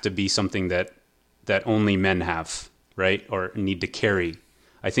doesn't have to be something that only men have, right? Or need to carry.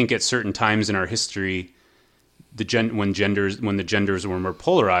 I think at certain times in our history, when the genders were more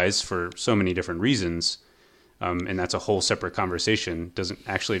polarized for so many different reasons, and that's a whole separate conversation.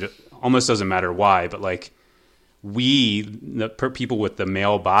 Almost doesn't matter why, but like people with the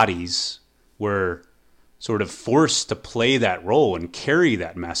male bodies were sort of forced to play that role and carry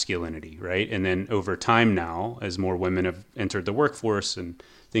that masculinity, right? And then over time now, as more women have entered the workforce and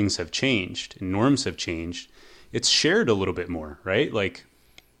things have changed and norms have changed, it's shared a little bit more, right? Like,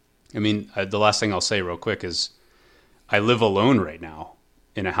 I mean, the last thing I'll say real quick is I live alone right now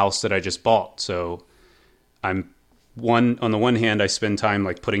in a house that I just bought. So on the one hand, I spend time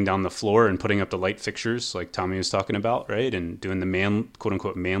like putting down the floor and putting up the light fixtures like Tommy was talking about, right? And doing the quote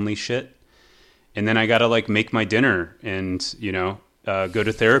unquote manly shit. And then I got to like make my dinner and, you know, go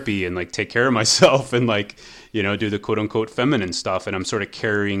to therapy and like take care of myself and like, you know, do the quote unquote feminine stuff. And I'm sort of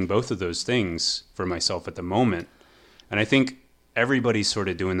carrying both of those things for myself at the moment. And I think everybody's sort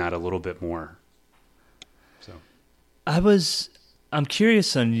of doing that a little bit more. So I'm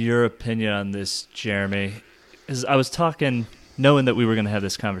curious on your opinion on this, Jeremy. As I was talking, knowing that we were going to have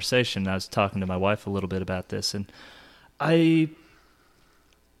this conversation, I was talking to my wife a little bit about this, and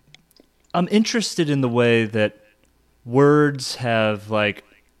I'm interested in the way that words have like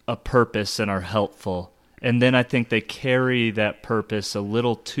a purpose and are helpful, and then I think they carry that purpose a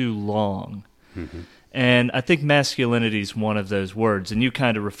little too long. Mm-hmm. And I think masculinity is one of those words, and you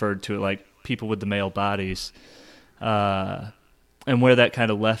kind of referred to it like people with the male bodies, and where that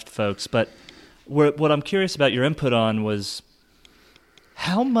kind of left folks. But what I'm curious about your input on was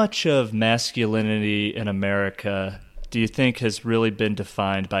how much of masculinity in America do you think has really been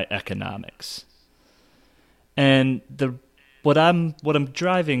defined by economics? And what I'm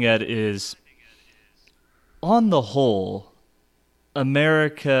driving at is, on the whole,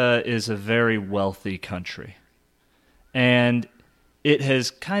 America is a very wealthy country. And it has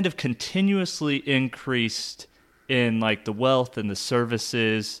kind of continuously increased in like the wealth and the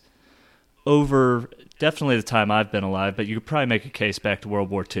services over definitely the time I've been alive, but you could probably make a case back to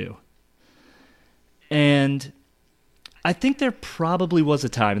World War II. And I think there probably was a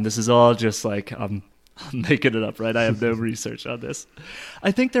time, and this is all just like, I'm making it up, right? I have no research on this.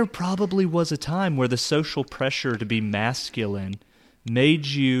 I think there probably was a time where the social pressure to be masculine made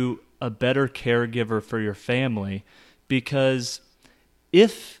you a better caregiver for your family, because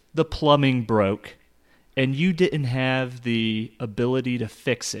if the plumbing broke and you didn't have the ability to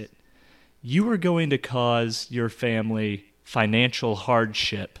fix it, you were going to cause your family financial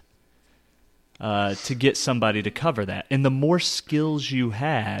hardship to get somebody to cover that. And the more skills you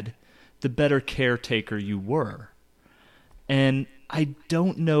had, the better caretaker you were. And I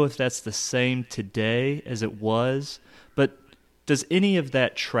don't know if that's the same today as it was, but does any of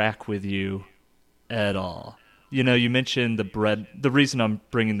that track with you at all? You know, you mentioned the reason I'm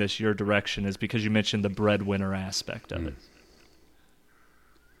bringing this your direction is because you mentioned the breadwinner aspect of it.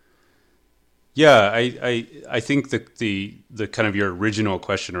 Yeah, I think the kind of your original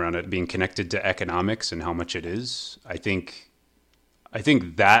question around it being connected to economics and how much it is, I think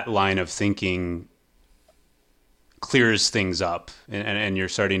that line of thinking clears things up, and you're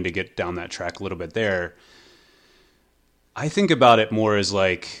starting to get down that track a little bit there. I think about it more as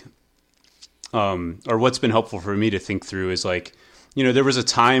like, or what's been helpful for me to think through is like, you know, there was a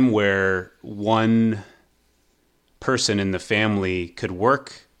time where one person in the family could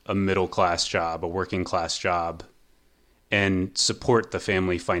work a middle-class job, a working-class job, and support the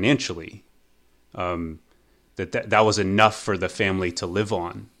family financially. That was enough for the family to live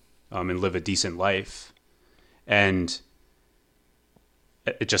on, and live a decent life. And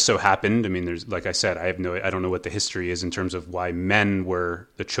it just so happened, I mean, there's, like I said, I don't know what the history is in terms of why men were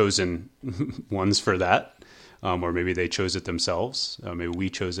the chosen ones for that. Or maybe they chose it themselves. Maybe we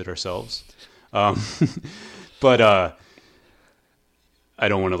chose it ourselves. But I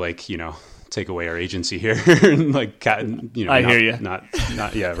don't want to, like, you know, take away our agency here and like, you know, I hear you. Not,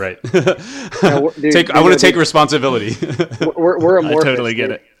 yeah, right. No, dude, I want to take responsibility. We're amorphous. I totally get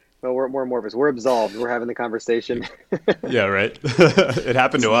it. Well, we're amorphous. We're absolved. We're having the conversation. Yeah, right. It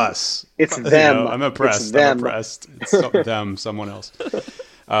happened to us. It's them. You know, I'm oppressed. It's them. I'm oppressed. It's them, someone else.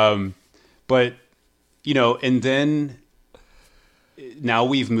 But, you know, and then now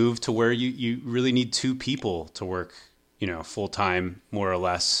we've moved to where you really need two people to work, you know, full time, more or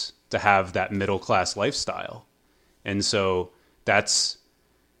less, to have that middle class lifestyle. And so that's,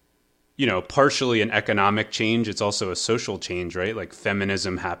 you know, partially an economic change. It's also a social change, right? Like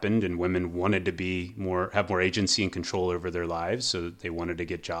feminism happened and women wanted to be have more agency and control over their lives. So they wanted to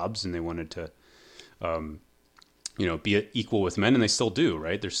get jobs and they wanted to, you know, be equal with men, and they still do,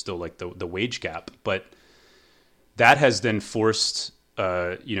 right? There's still like the wage gap, but that has then forced,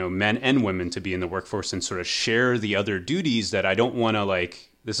 you know, men and women to be in the workforce and sort of share the other duties that I don't want to like,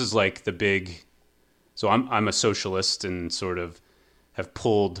 this is like the big, so I'm a socialist and sort of have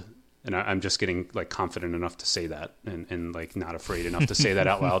pulled, and I'm just getting like confident enough to say that and like not afraid enough to say that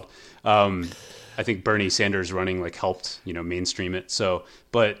out loud. I think Bernie Sanders running like helped, you know, mainstream it. So,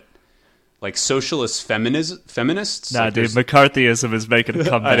 but like socialist feminists. Nah, like dude, McCarthyism is making a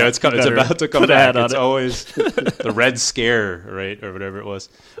comeback. I know it's about to come back. It's always it. The Red Scare, right? Or whatever it was.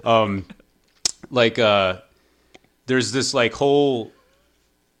 There's this like whole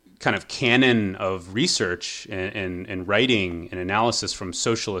kind of canon of research and writing and analysis from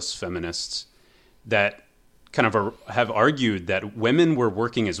socialist feminists that kind of have argued that women were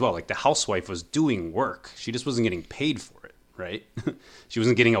working as well. Like the housewife was doing work. She just wasn't getting paid for it, right? She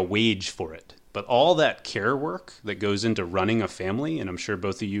wasn't getting a wage for it. But all that care work that goes into running a family, and I'm sure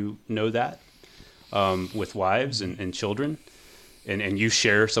both of you know that, with wives and children, and you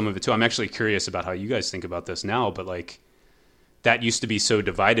share some of it too. I'm actually curious about how you guys think about this now, but like, that used to be so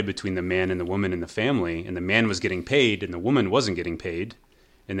divided between the man and the woman in the family, and the man was getting paid and the woman wasn't getting paid.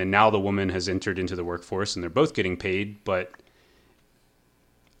 And then now the woman has entered into the workforce and they're both getting paid. But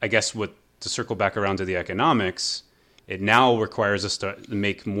I guess to circle back around to the economics, it now requires us to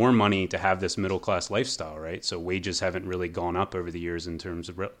make more money to have this middle class lifestyle, right? So wages haven't really gone up over the years in terms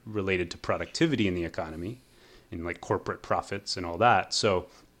of related to productivity in the economy and like corporate profits and all that. So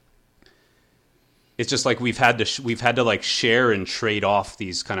it's just like we've had to like share and trade off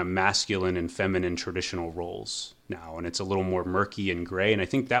these kind of masculine and feminine traditional roles now, and it's a little more murky and gray. And I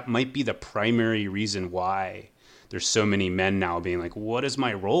think that might be the primary reason why there's so many men now being like, "What is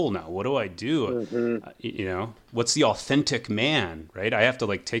my role now? What do I do? Mm-hmm. You know, what's the authentic man? Right? I have to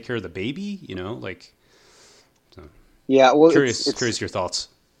like take care of the baby. You know, like." So. Yeah. Well, curious your thoughts.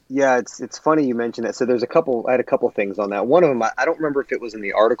 Yeah, it's funny you mentioned that. So I had a couple things on that. One of them, I don't remember if it was in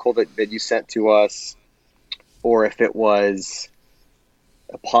the article that you sent to us or if it was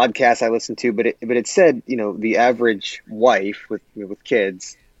a podcast I listened to, but it said, you know, the average wife with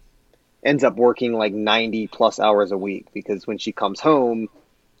kids ends up working like 90 plus hours a week, because when she comes home,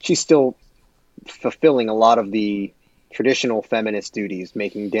 she's still fulfilling a lot of the traditional feminist duties,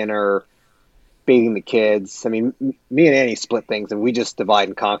 making dinner, bathing the kids. I mean, me and Annie split things and we just divide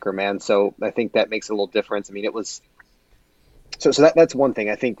and conquer, man. So I think that makes a little difference. I mean, it was, so that's one thing.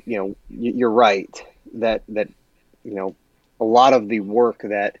 I think, you know, you're right that, you know, a lot of the work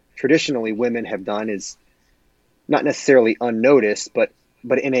that traditionally women have done is not necessarily unnoticed, but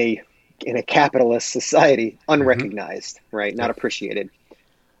in a capitalist society, unrecognized, right? Not appreciated.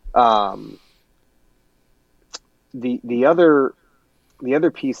 The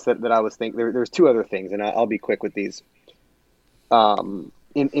other piece that I was thinking, there's two other things, and I'll be quick with these. In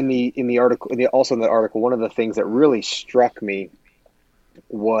the article, also in the article, one of the things that really struck me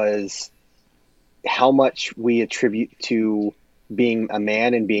was how much we attribute to being a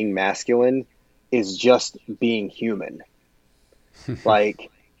man and being masculine is just being human.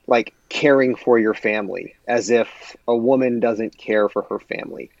 like caring for your family, as if a woman doesn't care for her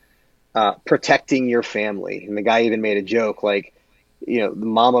family, protecting your family. And the guy even made a joke, like, you know, the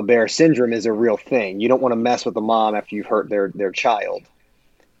mama bear syndrome is a real thing. You don't want to mess with the mom after you've hurt their child.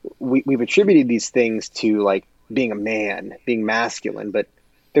 We've attributed these things to like being a man, being masculine, but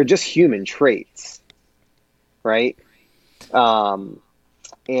they're just human traits, right? When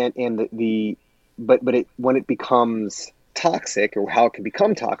it becomes toxic, or how it can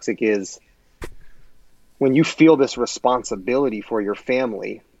become toxic, is when you feel this responsibility for your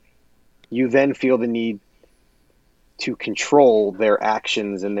family, you then feel the need to control their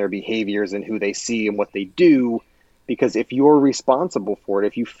actions and their behaviors and who they see and what they do. Because if you're responsible for it,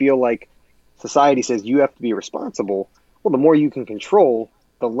 if you feel like society says you have to be responsible, well, the more you can control,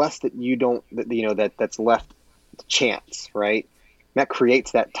 the less that that's left to chance, right? And that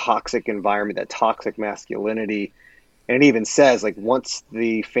creates that toxic environment, that toxic masculinity. And it even says, like, once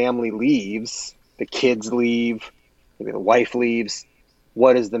the family leaves, the kids leave, maybe the wife leaves,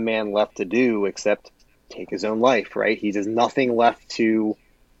 what is the man left to do except take his own life, right? He has nothing left to.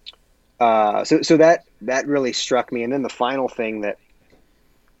 So that really struck me. And then the final thing that,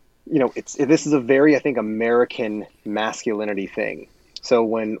 this is a very, I think, American masculinity thing. So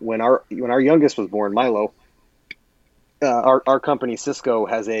when our youngest was born, Milo, our company Cisco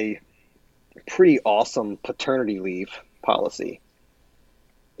has a pretty awesome paternity leave policy,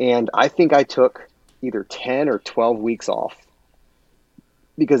 and I think I took either 10 or 12 weeks off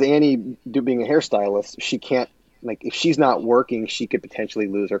because Annie, being a hairstylist, she can't, if she's not working, she could potentially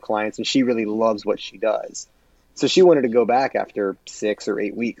lose her clients, and she really loves what she does. So she wanted to go back after 6 or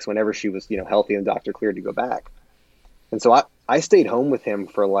 8 weeks, whenever she was, healthy and doctor cleared to go back. And so I stayed home with him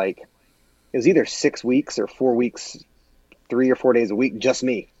for it was either 6 weeks or 4 weeks, 3 or 4 days a week, just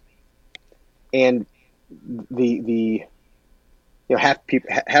me. And half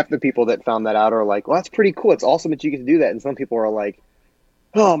the people that found that out are like, well, that's pretty cool. It's awesome that you get to do that. And some people are like,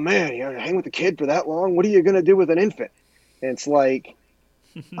 oh man, hang with the kid for that long? What are you going to do with an infant? And it's like,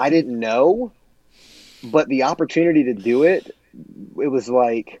 I didn't know, but the opportunity to do it, it was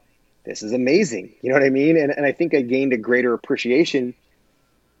like, this is amazing. You know what I mean? And I think I gained a greater appreciation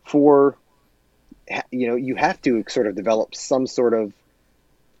for, you have to sort of develop some sort of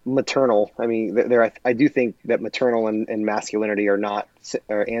maternal. I mean, I do think that maternal and masculinity are not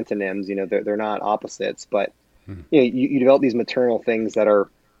antonyms. They're not opposites, but you develop these maternal things that are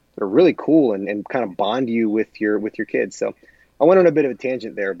really cool and kind of bond you with your kids. So I went on a bit of a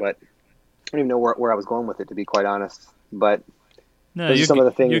tangent there, but I don't even know where I was going with it, to be quite honest. But no, those are some of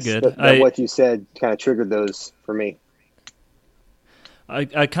the things that what you said kind of triggered those for me.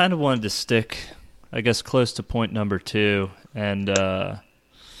 I kind of wanted to stick, I guess, close to point number 2, and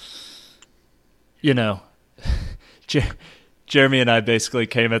Jeremy and I basically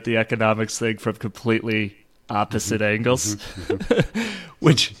came at the economics thing from completely opposite angles,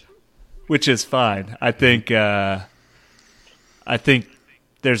 which is fine. I think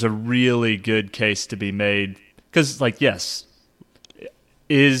there's a really good case to be made because, yes,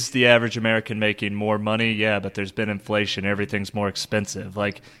 is the average American making more money? Yeah, but there's been inflation. Everything's more expensive.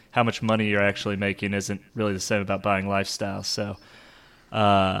 How much money you're actually making isn't really the same about buying lifestyle. So,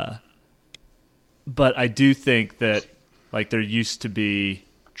 but I do think that there used to be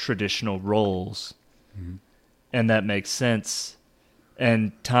traditional roles, and that makes sense.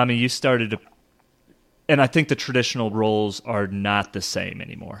 And Tommy, you started to, and I think the traditional roles are not the same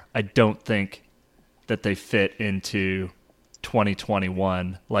anymore. I don't think that they fit into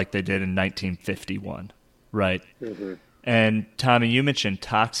 2021 like they did in 1951, right? Mm-hmm. And Tommy, you mentioned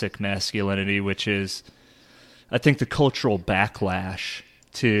toxic masculinity, which is, I think, the cultural backlash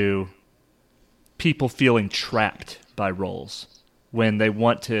to people feeling trapped by roles when they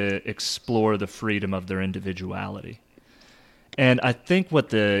want to explore the freedom of their individuality. And I think what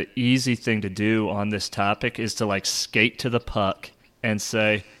the easy thing to do on this topic is to skate to the puck and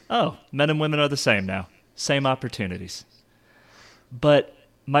say, oh, men and women are the same now, same opportunities. But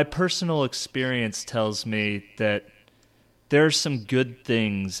my personal experience tells me that there are some good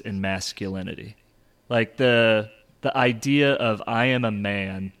things in masculinity. The idea of I am a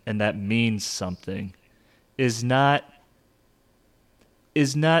man and that means something is not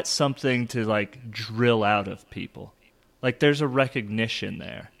something to drill out of people. There's a recognition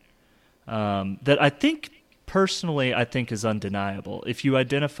there that I think personally is undeniable. If you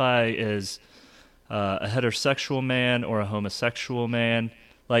identify as a heterosexual man or a homosexual man,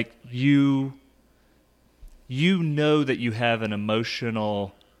 you know that you have an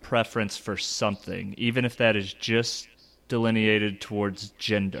emotional preference for something, even if that is just delineated towards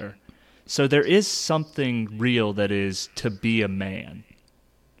gender. So there is something real that is to be a man,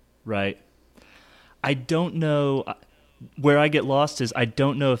 right? I don't know, where I get lost is I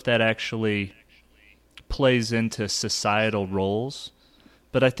don't know if that actually plays into societal roles,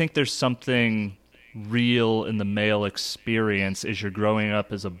 but I think there's something real in the male experience as you're growing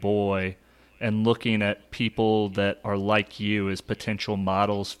up as a boy and looking at people that are like you as potential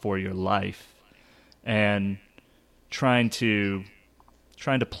models for your life and trying to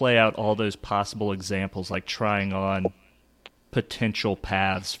play out all those possible examples, trying on potential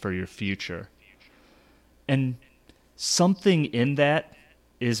paths for your future. And something in that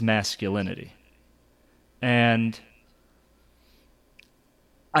is masculinity. And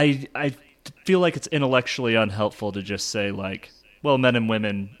I feel like it's intellectually unhelpful to just say well, men and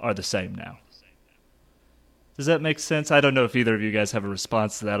women are the same now. Does that make sense? I don't know if either of you guys have a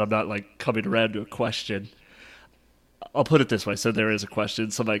response to that. I'm not coming around to a question. I'll put it this way, so there is a question,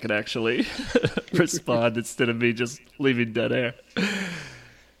 somebody can actually respond instead of me just leaving dead air.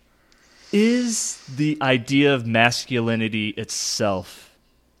 Is the idea of masculinity itself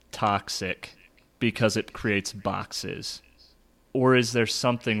toxic because it creates boxes? Or is there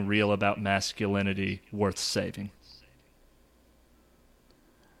something real about masculinity worth saving?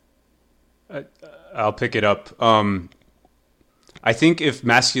 I'll pick it up. I think if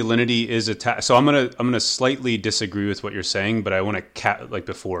masculinity is so I'm gonna slightly disagree with what you're saying, but I want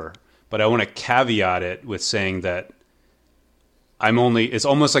to but I want to caveat it with saying that it's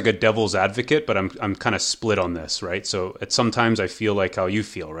almost like a devil's advocate, but I'm kind of split on this, right? So sometimes I feel like how you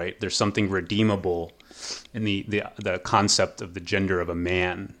feel, right? There's something redeemable in the concept of the gender of a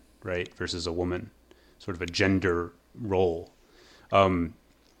man, right, versus a woman, sort of a gender role, an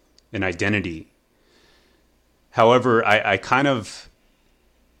identity. However, I've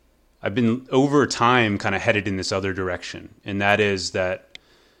been over time kind of headed in this other direction, and that is that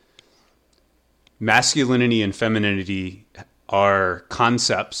masculinity and femininity are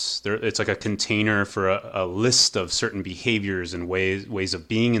concepts. It's like a container for a list of certain behaviors and ways of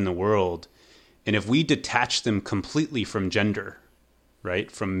being in the world. And if we detach them completely from gender, right,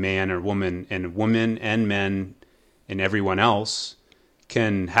 from man or woman, and women and men and everyone else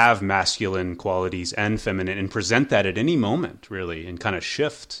can have masculine qualities and feminine and present that at any moment, really, and kind of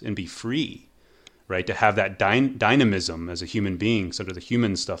shift and be free, right, to have that dynamism as a human being, sort of the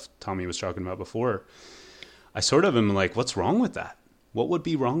human stuff Tommy was talking about before. I sort of am like, what's wrong with that? What would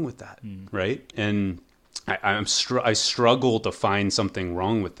be wrong with that, right? And I struggle to find something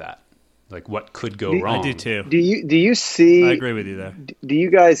wrong with that. Like, what could go wrong? I do too. Do you see? I agree with you there. Do you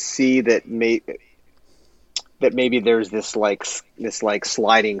guys see that maybe there's this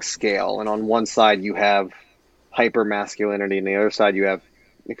sliding scale, and on one side you have hyper masculinity, and the other side you have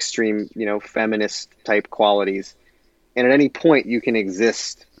extreme, feminist type qualities, and at any point you can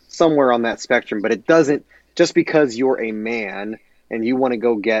exist somewhere on that spectrum, but it doesn't. Just because you're a man and you want to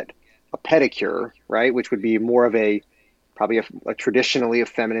go get a pedicure, right, which would be more of probably a traditionally a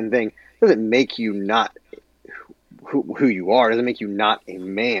feminine thing, doesn't make you not who you are. It doesn't make you not a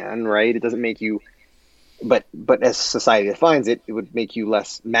man, right? It doesn't make you, but as society defines it, it would make you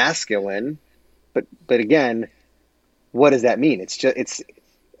less masculine. But again, what does that mean?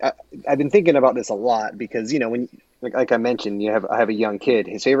 I've been thinking about this a lot because, when, like I mentioned, I have a young kid.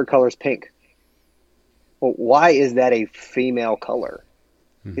 His favorite color is pink. Well, why is that a female color?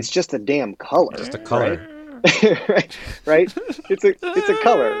 Mm-hmm. It's just a damn color. Just a color, right? Right? It's a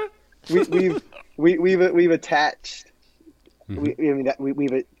color. We've attached. Mm-hmm.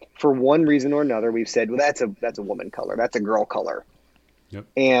 We've for one reason or another we've said, well, that's a woman color. That's a girl color. Yep.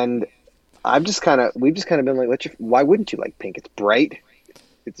 And we've just kind of been like, why wouldn't you like pink? It's bright.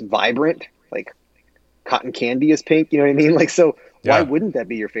 It's vibrant. Like cotton candy is pink. You know what I mean? Like, so why wouldn't that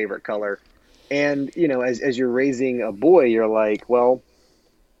be your favorite color? And, as you're raising a boy, you're like, well,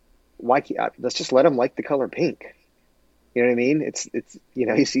 let's just let him like the color pink. You know what I mean? It's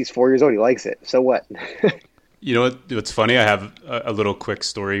he's 4 years old. He likes it. So what? You know what's funny? I have a little quick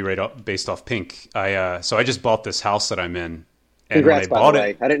story based off pink. So I just bought this house that I'm in. And Congrats, when I bought by the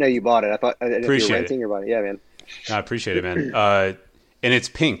way. I didn't know you bought it. I didn't know if you were renting or buying it. Yeah, man. I appreciate it, man. And it's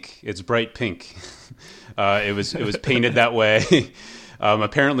pink. It's bright pink. It was painted that way.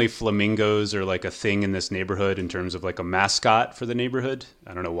 Apparently flamingos are like a thing in this neighborhood in terms of like a mascot for the neighborhood.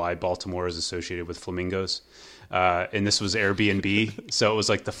 I don't know why Baltimore is associated with flamingos. And this was Airbnb. So it was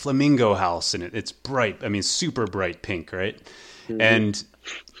like the flamingo house, and it's bright. I mean, super bright pink, right? Mm-hmm. And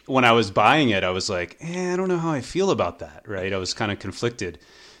when I was buying it, I was like, I don't know how I feel about that, right? I was kind of conflicted.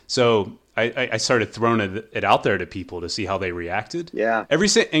 So I started throwing it out there to people to see how they reacted. Yeah. Every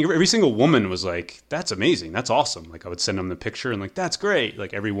single woman was like, that's amazing. That's awesome. Like I would send them the picture and like, that's great.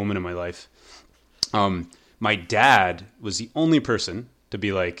 Like every woman in my life. My dad was the only person to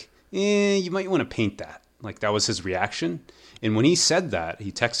be like, you might want to paint that. Like that was his reaction. And when he said that,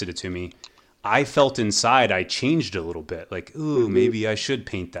 he texted it to me. I felt inside I changed a little bit. Like, ooh, maybe I should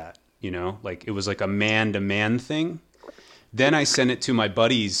paint that. Like it was like a man to man thing. Then I sent it to my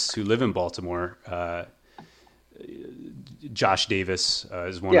buddies who live in Baltimore. Josh Davis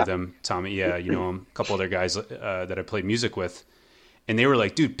is one of them. Tommy, you know him. A couple other guys that I played music with. And they were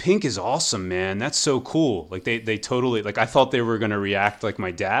like, dude, pink is awesome, man. That's so cool. Like they totally, like I thought they were going to react like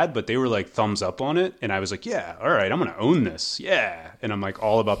my dad, but they were like thumbs up on it. And I was like, yeah, all right, I'm going to own this. Yeah. And I'm like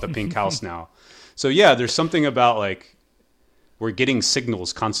all about the pink house now. So yeah, there's something about like, we're getting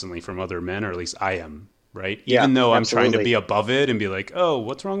signals constantly from other men, or at least I am. Right. Yeah, even though I'm absolutely. trying to be above it and be like, oh,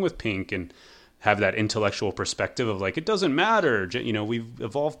 what's wrong with pink? And have that intellectual perspective of like, it doesn't matter. We've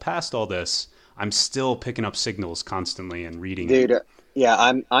evolved past all this. I'm still picking up signals constantly and reading. Dude,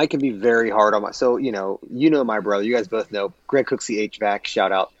 yeah, I can be very hard on my, so, my brother, you guys both know Greg Cooksey HVAC,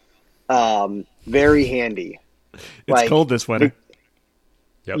 shout out. Very handy. It's cold this winter.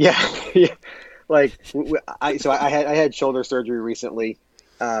 Yep. Yeah. Like I had shoulder surgery recently,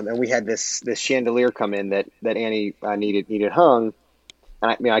 and we had this chandelier come in that Annie needed hung.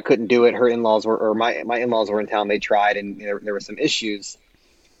 And I couldn't do it. Her in-laws my in-laws were in town. They tried, and there were some issues.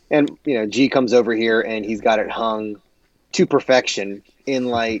 And G comes over here, and he's got it hung to perfection in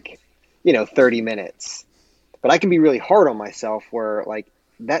 30 minutes. But I can be really hard on myself, where like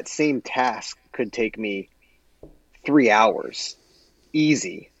that same task could take me 3 hours,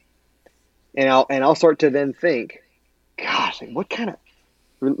 easy. And I'll start to then think, gosh, what kind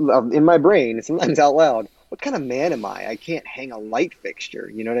of, in my brain, sometimes out loud, what kind of man am I? I can't hang a light fixture.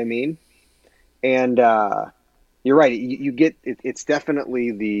 You know what I mean? And you're right. You get it's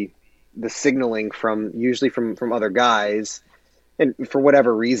definitely the signaling usually from other guys, and for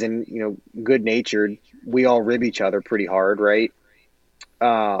whatever reason, good natured. We all rib each other pretty hard, right?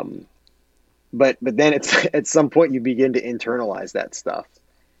 But then it's at some point you begin to internalize that stuff.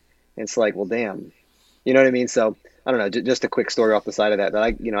 And it's like, well, damn, you know what I mean? So I don't know. Just a quick story off the side of that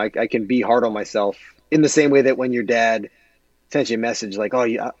I can be hard on myself. In the same way that when your dad sends you a message like, "Oh,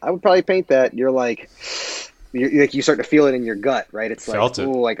 yeah, I would probably paint that," you're like, you start to feel it in your gut, right? It's like,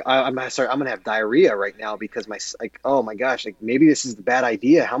 oh, like I'm gonna have diarrhea right now because oh my gosh, like maybe this is the bad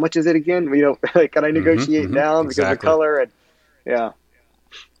idea. How much is it again? Can I negotiate down because of the color? And yeah.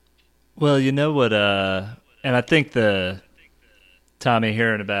 Well, you know what? And I think Tommy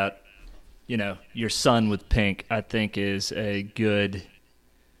hearing about your son with pink, I think is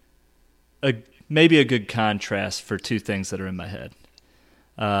maybe a good contrast for two things that are in my head.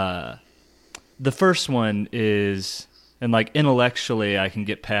 The first one is, and intellectually I can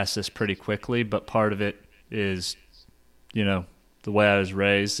get past this pretty quickly, but part of it is, the way I was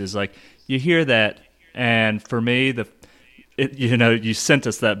raised is you hear that, and for me, you sent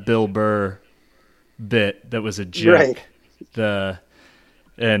us that Bill Burr bit that was a joke. Right.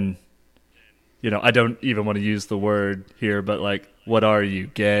 I don't even want to use the word here, but what are you,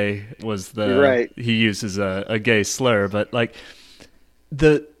 gay? Was right. He uses a gay slur, but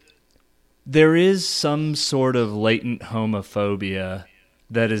there is some sort of latent homophobia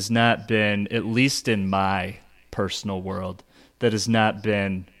that has not been, at least in my personal world, that has not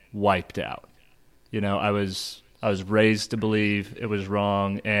been wiped out. I was raised to believe it was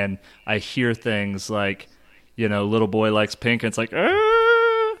wrong, and I hear things like, little boy likes pink, and it's like,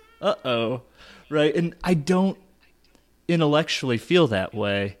 uh-oh. Right, and I don't intellectually feel that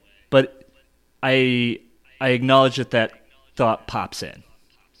way, but I acknowledge that thought pops in.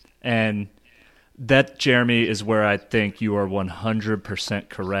 And that, Jeremy, is where I think you are 100%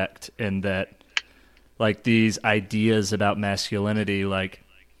 correct in that, these ideas about masculinity,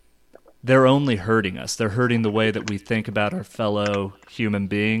 they're only hurting us. They're hurting the way that we think about our fellow human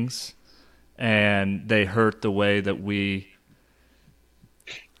beings, and they hurt the way that we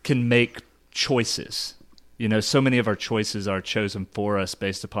can make choices. So many of our choices are chosen for us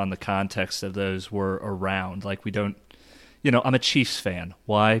based upon the context of those we're around. We don't, I'm a Chiefs fan.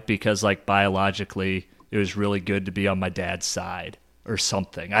 Why? Because biologically it was really good to be on my dad's side or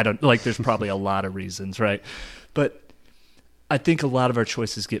something. I don't there's probably a lot of reasons, right? But I think a lot of our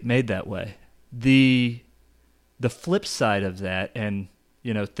choices get made that way. The flip side of that, and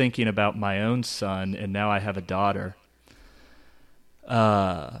thinking about my own son, and now I have a daughter,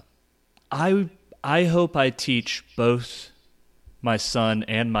 I hope I teach both my son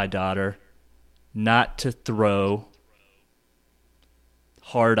and my daughter not to throw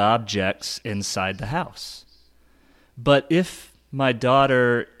hard objects inside the house. But if my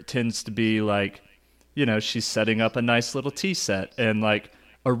daughter tends to be she's setting up a nice little tea set and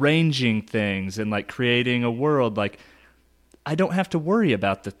arranging things and creating a world, I don't have to worry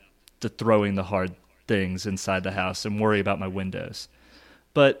about the throwing the hard things inside the house and worry about my windows.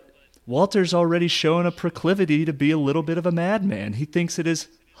 But Walter's already shown a proclivity to be a little bit of a madman. He thinks it is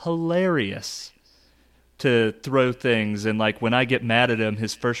hilarious to throw things, and when I get mad at him,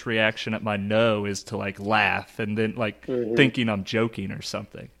 his first reaction at my no is to laugh and then thinking I'm joking or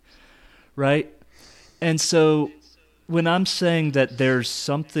something, right? And so when I'm saying that there's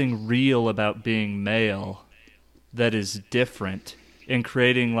something real about being male that is different in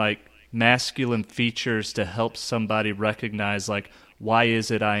creating masculine features to help somebody recognize why is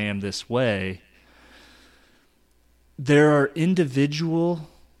it I am this way? There are individual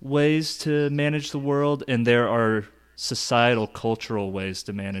ways to manage the world, and there are societal, cultural ways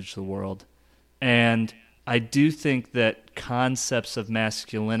to manage the world. And I do think that concepts of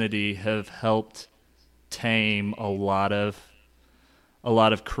masculinity have helped tame a lot of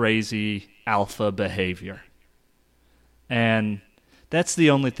crazy alpha behavior. And That's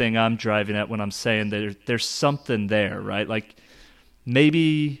the only thing I'm driving at when I'm saying there's something there, right? Like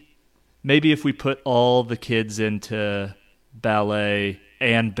maybe if we put all the kids into ballet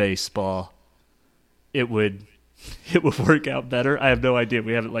and baseball, it would work out better. I have no idea.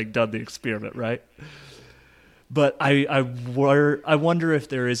 We haven't like done the experiment, right? But I wonder if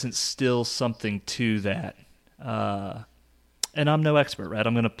there isn't still something to that. And I'm no expert, right?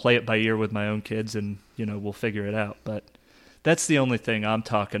 I'm going to play it by ear with my own kids, and we'll figure it out. But that's the only thing I'm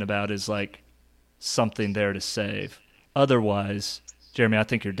talking about is like something there to save. Otherwise, Jeremy, I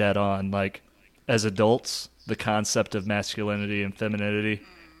think you're dead on. Like as adults, the concept of masculinity and femininity,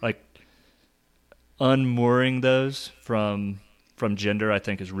 like unmooring those from gender, I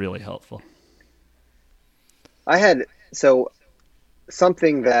think is really helpful. I had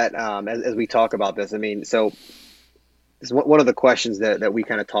something that as we talk about this, I mean, so this is one of the questions that we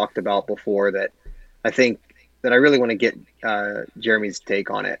kind of talked about before that I think that I really want to get Jeremy's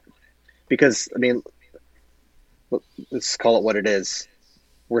take on it, because I mean, let's call it what it is.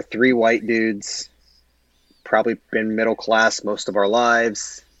 We're three white dudes, probably been middle class most of our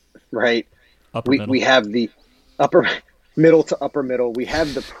lives, right? We have the upper middle to upper middle. We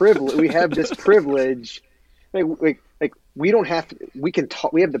have the privilege. We have this privilege. Like we don't have to. We can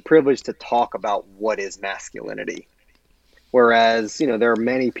talk. We have the privilege to talk about what is masculinity. Whereas, there are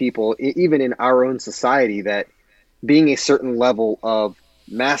many people, even in our own society, that being a certain level of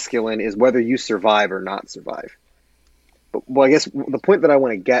masculine is whether you survive or not survive. But, well, I guess the point that I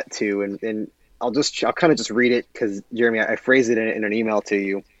want to get to, and I'll kind of just read it because, Jeremy, I phrased it in an email to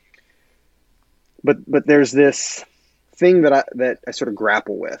you. But there's this thing that I sort of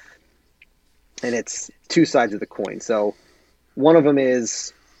grapple with, and it's two sides of the coin. So one of them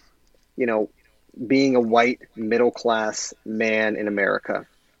is, being a white middle-class man in America.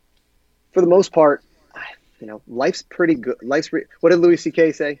 For the most part, life's pretty good. What did Louis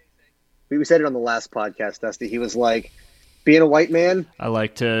C.K. say? We said it on the last podcast, Dusty. He was like, being a white man, I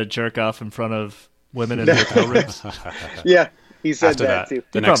like to jerk off in front of women in hotel rooms. Yeah, he said that too.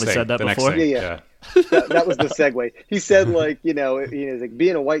 He probably said that before. Yeah. that was the segue. He said, like, like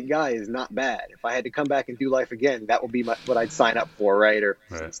being a white guy is not bad. If I had to come back and do life again, that would be what I'd sign up for, right? Or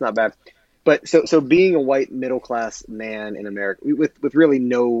right. It's not bad. But so being a white middle class man in America with really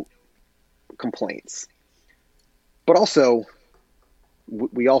no complaints, but also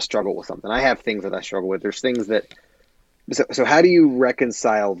we all struggle with something. I have things that I struggle with. There's things that. So how do you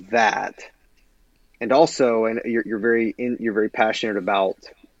reconcile that? And also, and you're very passionate about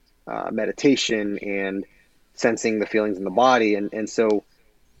meditation and sensing the feelings in the body, and so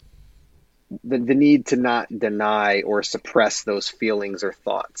the need to not deny or suppress those feelings or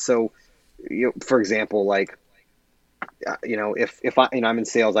thoughts. So, for example, like, if I'm in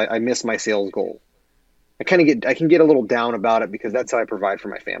sales, I miss my sales goal. I can get a little down about it because that's how I provide for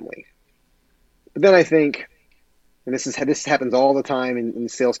my family. But then I think, and this happens all the time in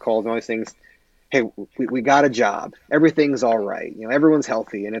sales calls and all these things. Hey, we got a job. Everything's all right. Everyone's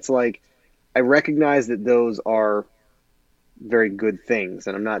healthy, and it's like I recognize that those are very good things,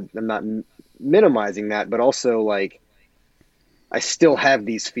 and I'm not minimizing that, but also like I still have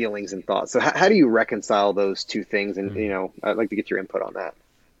these feelings and thoughts. So how do you reconcile those two things? And I'd like to get your input on that.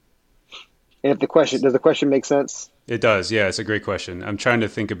 And does the question make sense? It does. Yeah, it's a great question. I'm trying to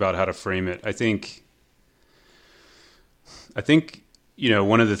think about how to frame it. I think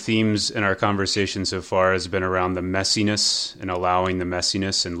one of the themes in our conversation so far has been around the messiness and allowing the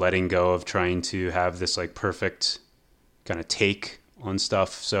messiness and letting go of trying to have this like perfect kind of take on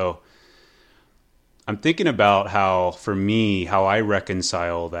stuff. So I'm thinking about how I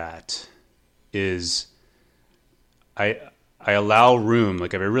reconcile that is I allow room.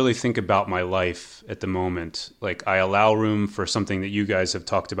 Like if I really think about my life at the moment, like I allow room for something that you guys have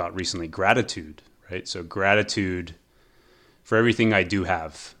talked about recently, gratitude, right? So gratitude for everything I do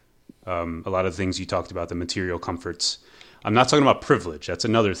have. A lot of things you talked about, the material comforts. I'm not talking about privilege. That's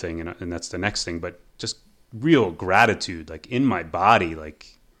another thing, and that's the next thing. But just real gratitude, like in my body,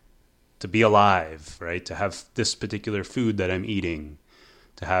 like to be alive, right? To have this particular food that I'm eating,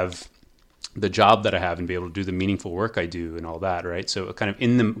 to have the job that I have and be able to do the meaningful work I do and all that, right? So kind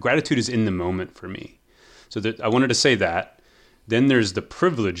of gratitude is in the moment for me. So I wanted to say that. Then there's the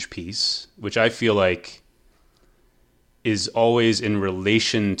privilege piece, which I feel like is always in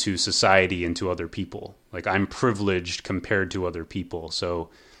relation to society and to other people. Like I'm privileged compared to other people. So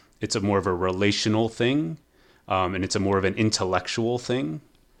it's more of a relational thing, and it's more of an intellectual thing.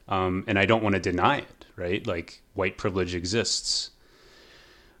 And I don't want to deny it, right? Like white privilege exists.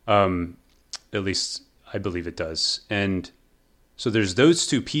 At least I believe it does. And so there's those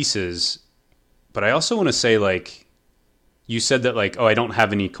two pieces, but I also want to say like, you said that like, oh, I don't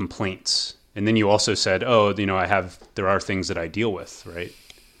have any complaints. And then you also said, oh, you know, there are things that I deal with, right?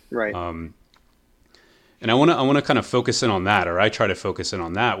 Right. And I want to kind of focus in on that, or I try to focus in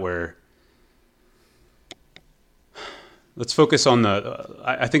on that, where let's focus on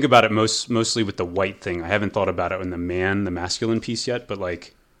I think about it mostly with the white thing. I haven't thought about it in the masculine piece yet, but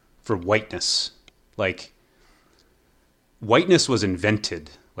like for whiteness, like whiteness was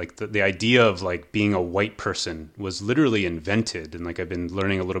invented. Like the idea of like being a white person was literally invented. And like I've been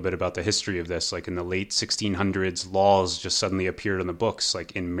learning a little bit about the history of this, like in the late 1600s, laws just suddenly appeared on the books,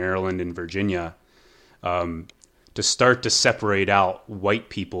 like in Maryland and Virginia, to start to separate out white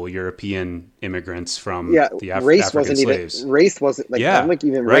people, European immigrants from the African slaves. Race wasn't like, I don't think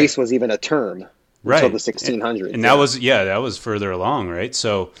even race was even a term until the 1600s. And that was further along, right?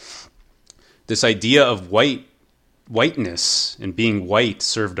 So this idea of whiteness and being white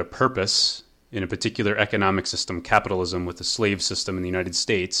served a purpose in a particular economic system, capitalism, with the slave system in the United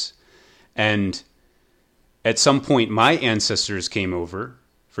States. And at some point, my ancestors came over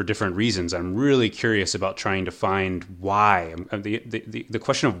for different reasons. I'm really curious about trying to find why. The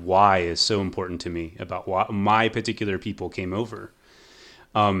question of why is so important to me, about why my particular people came over.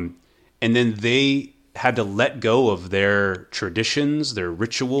 And then they had to let go of their traditions, their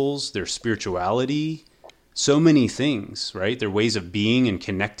rituals, their spirituality, so many things, right? Their ways of being and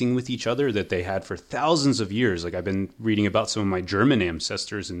connecting with each other that they had for thousands of years. Like I've been reading about some of my German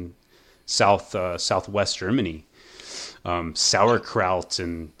ancestors in southwest Germany, sauerkraut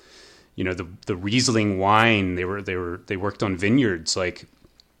and, you know, the Riesling wine. They worked on vineyards. Like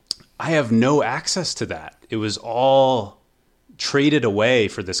I have no access to that. It was all traded away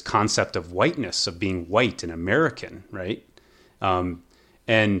for this concept of whiteness, of being white and American, right?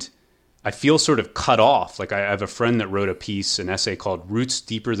 And I feel sort of cut off. Like I have a friend that wrote an essay called Roots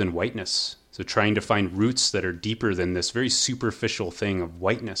Deeper Than Whiteness. So trying to find roots that are deeper than this very superficial thing of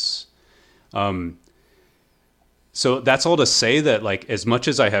whiteness. So that's all to say that like, as much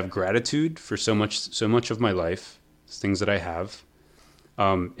as I have gratitude for so much of my life, things that I have,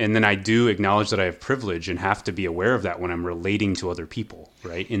 and then I do acknowledge that I have privilege and have to be aware of that when I'm relating to other people,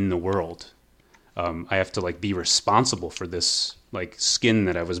 right, in the world. I have to like be responsible for this like skin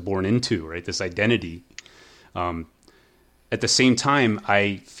that I was born into, right? This identity. At the same time,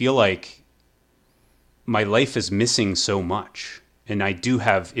 I feel like my life is missing so much, and I do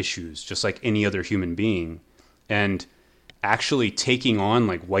have issues just like any other human being. And actually taking on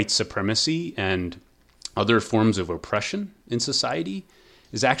like white supremacy and other forms of oppression in society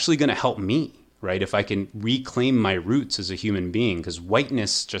is actually going to help me, right? If I can reclaim my roots as a human being, because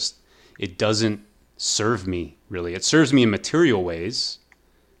whiteness it doesn't serve me really. It serves me in material ways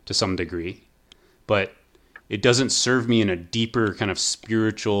to some degree, but it doesn't serve me in a deeper kind of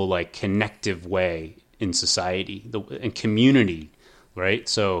spiritual, like connective way in society and community, right?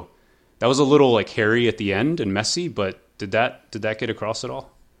 So that was a little like hairy at the end and messy, but did that get across at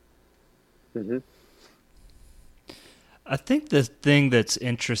all? Mm-hmm. I think the thing that's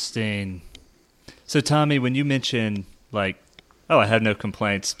interesting. So Tommy, when you mention like, oh, I have no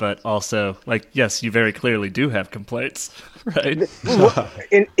complaints, but also like, yes, you very clearly do have complaints, right?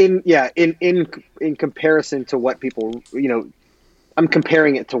 In comparison to what people, you know, I'm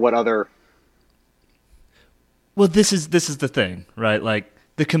comparing it to what other. Well, this is the thing, right? Like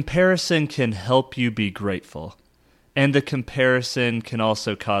the comparison can help you be grateful, and the comparison can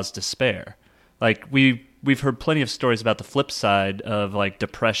also cause despair. Like we've heard plenty of stories about the flip side of like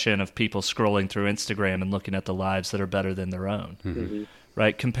depression, of people scrolling through Instagram and looking at the lives that are better than their own. Mm-hmm.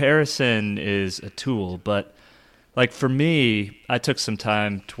 Right? Comparison is a tool, but like for me, I took some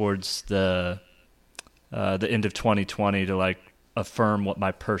time towards the end of 2020 to like affirm what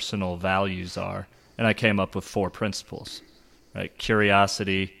my personal values are, and I came up with 4 principles. Right?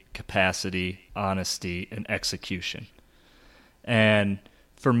 Curiosity, capacity, honesty, and execution. And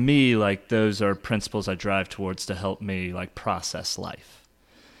for me, like those are principles I drive towards to help me like process life.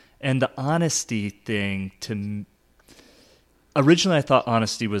 And the honesty thing, originally I thought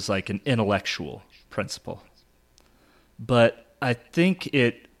honesty was like an intellectual principle, but I think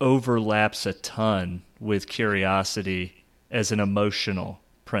it overlaps a ton with curiosity as an emotional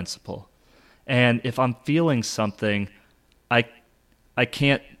principle. And if I'm feeling something, I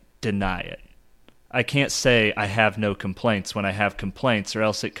can't deny it. I can't say I have no complaints when I have complaints, or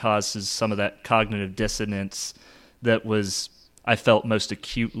else it causes some of that cognitive dissonance that I felt most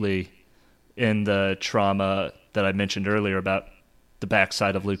acutely in the trauma that I mentioned earlier about the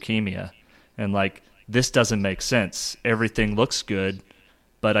backside of leukemia. And like, this doesn't make sense. Everything looks good,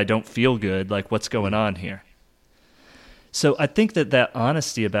 but I don't feel good. Like, what's going on here? So I think that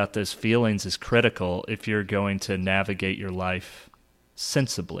honesty about those feelings is critical if you're going to navigate your life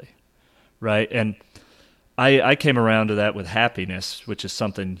sensibly, right? And I came around to that with happiness, which is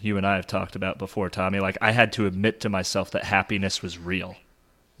something you and I have talked about before, Tommy. Like, I had to admit to myself that happiness was real.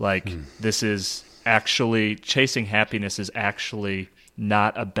 Like, this is actually, chasing happiness is actually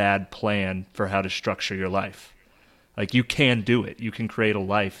not a bad plan for how to structure your life. Like, you can do it. You can create a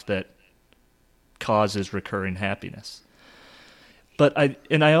life that causes recurring happiness. But I'm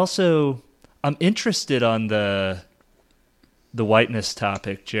interested on the whiteness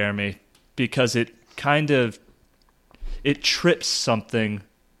topic, Jeremy, because it trips something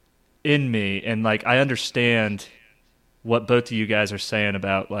in me, and like I understand what both of you guys are saying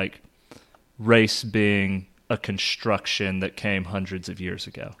about like race being a construction that came hundreds of years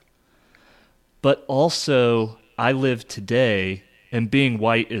ago. But also, I live today, and being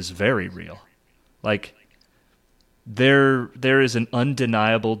white is very real. Like, there is an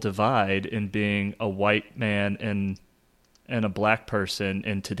undeniable divide in being a white man and a black person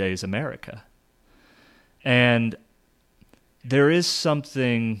in today's America. And there is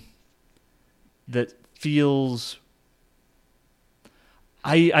something that feels...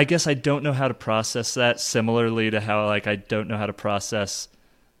 I guess I don't know how to process that, similarly to how like I don't know how to process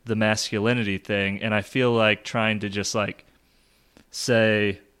the masculinity thing, and I feel like trying to just like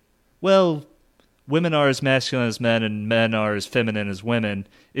say, well, women are as masculine as men and men are as feminine as women,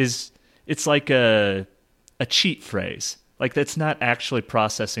 it's like a cheat phrase. Like, that's not actually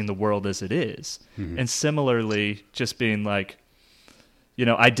processing the world as it is. Mm-hmm. And similarly, just being like, you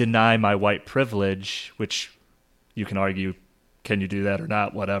know, I deny my white privilege, which you can argue, can you do that or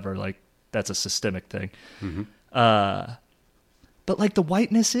not? Whatever. Like, that's a systemic thing. Mm-hmm. But like, the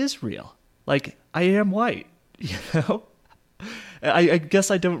whiteness is real. Like, I am white, you know? I guess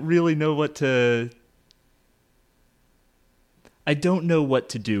I don't really know what to... I don't know what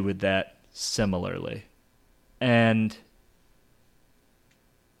to do with that similarly. And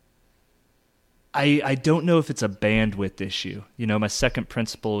I don't know if it's a bandwidth issue. You know, my second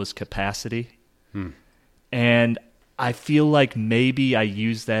principle is capacity. And I feel like maybe I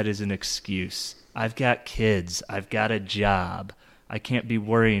use that as an excuse. I've got kids. I've got a job. I can't be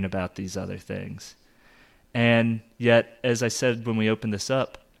worrying about these other things. And yet, as I said when we opened this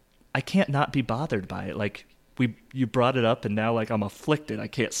up, I can't not be bothered by it. Like, you brought it up, and now like I'm afflicted. I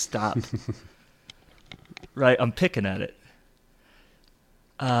can't stop. Right? I'm picking at it.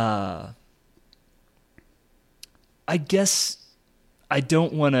 I guess I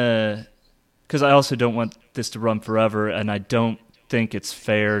don't want to, because I also don't want this to run forever, and I don't think it's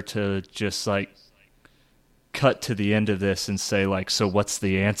fair to just like cut to the end of this and say like, so what's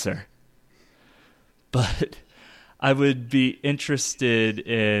the answer? But I would be interested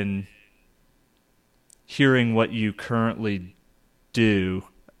in hearing what you currently do.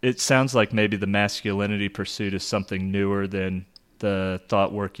 It sounds like maybe the masculinity pursuit is something newer than the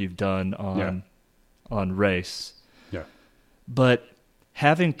thought work you've done on race. Yeah. But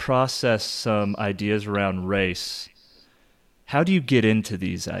having processed some ideas around race, how do you get into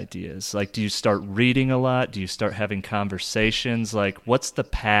these ideas? Like, do you start reading a lot? Do you start having conversations? Like, what's the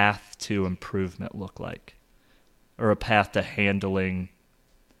path to improvement look like? Or a path to handling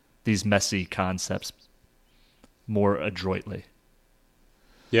these messy concepts more adroitly?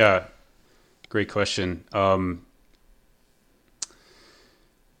 Yeah, great question.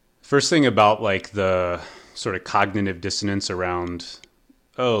 First thing about like the sort of cognitive dissonance around,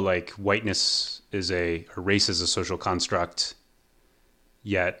 like whiteness is or race is a social construct,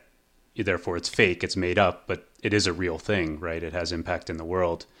 yet therefore it's fake, it's made up, but it is a real thing, right? It has impact in the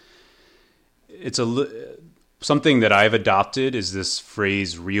world. It's something that I've adopted is this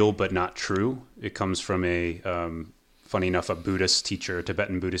phrase, real but not true. It comes from funny enough, a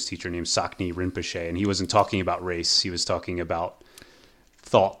Tibetan Buddhist teacher named Sakni Rinpoche, and he wasn't talking about race. He was talking about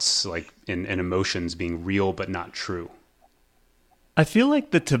thoughts like and emotions being real but not true. I feel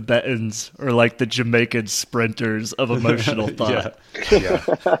like the Tibetans are like the Jamaican sprinters of emotional thought. Yeah.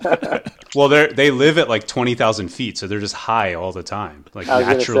 Well, they live at like 20,000 feet, so they're just high all the time, like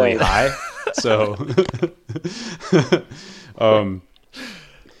naturally high. So,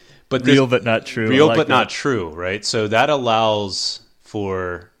 but real but not true. Real but not true, right? So that allows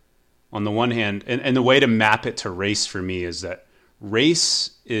for, on the one hand, and the way to map it to race for me is that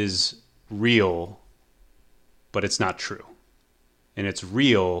race is real, but it's not true. And it's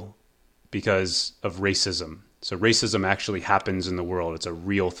real because of racism. So racism actually happens in the world. It's a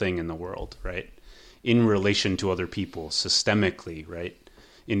real thing in the world, right? In relation to other people, systemically, right?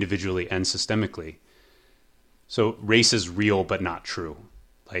 Individually and systemically. So race is real but not true.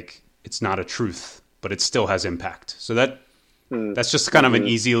 Like, it's not a truth. but it still has impact. So that's just kind of an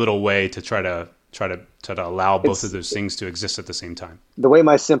easy little way to try to allow both of those things to exist at the same time. The way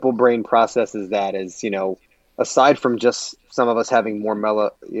my simple brain processes that is, aside from just some of us having more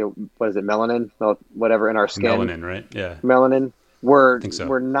melanin, whatever in our skin. Melanin, right? Yeah. Melanin. We're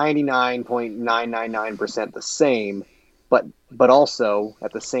 99.999% the same, but also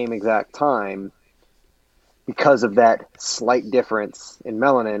at the same exact time, because of that slight difference in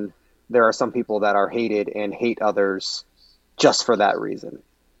melanin, there are some people that are hated and hate others just for that reason.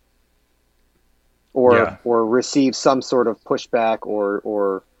 Or receive some sort of pushback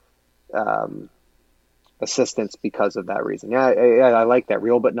or assistance because of that reason. Yeah, I like that.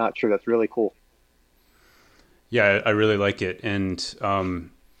 Real but not true. That's really cool. Yeah, I really like it. And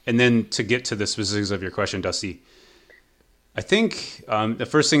then to get to the specifics of your question, Dusty, I think the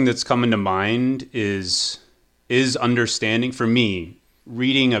first thing that's coming to mind is understanding, for me,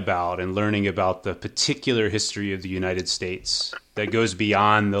 reading about and learning about the particular history of the United States that goes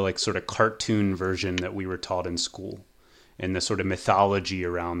beyond the sort of cartoon version that we were taught in school and the sort of mythology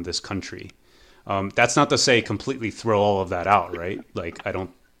around this country. That's not to say completely throw all of that out, right? I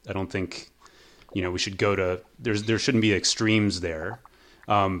don't think we should go to there shouldn't be extremes there,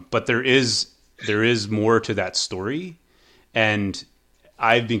 but there is more to that story, and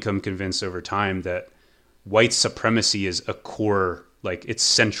I've become convinced over time that white supremacy is a core, it's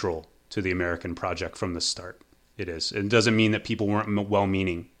central to the American project from the start. It is. It doesn't mean that people weren't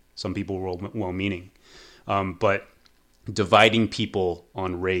well-meaning. Some people were well-meaning, but dividing people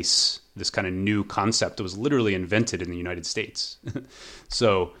on race, this kind of new concept, was literally invented in the United States.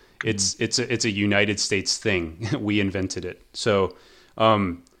 So it's a United States thing. We invented it. So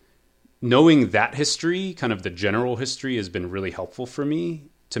knowing that history, kind of the general history, has been really helpful for me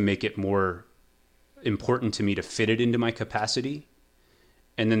to make it more important to me to fit it into my capacity.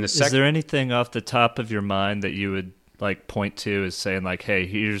 And then is there anything off the top of your mind that you would point to as saying hey,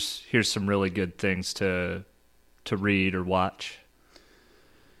 here's some really good things to read or watch?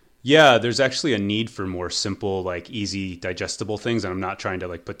 Yeah, there's actually a need for more simple, easy, digestible things. And I'm not trying to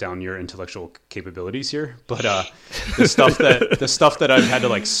put down your intellectual capabilities here, but the stuff that I've had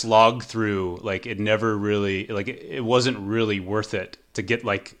to slog through, it never really, it wasn't really worth it to get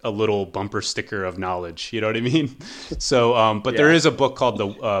a little bumper sticker of knowledge. You know what I mean? So, but there is a book called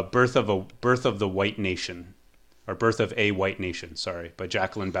The Birth of the White Nation, or Birth of a White Nation, by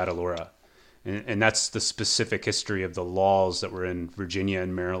Jacqueline Badalora. And that's the specific history of the laws that were in Virginia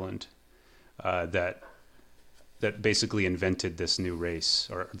and Maryland that basically invented this new race,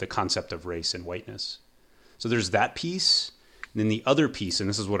 or the concept of race and whiteness. So there's that piece. And then the other piece, and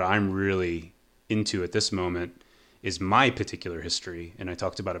this is what I'm really into at this moment, is my particular history. And I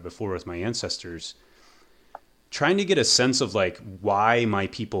talked about it before with my ancestors, trying to get a sense of why my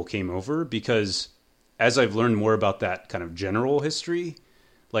people came over, because as I've learned more about that kind of general history,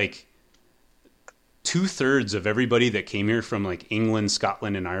 2/3 of everybody that came here from England,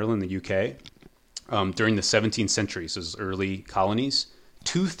 Scotland, and Ireland, the UK, during the 17th century, so those early colonies,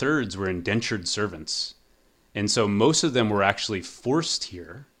 2/3 were indentured servants. And so most of them were actually forced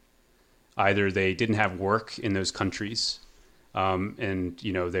here. Either they didn't have work in those countries, and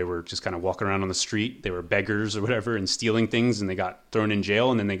they were just kind of walking around on the street. They were beggars or whatever and stealing things, and they got thrown in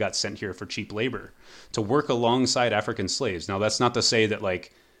jail, and then they got sent here for cheap labor to work alongside African slaves. Now, that's not to say that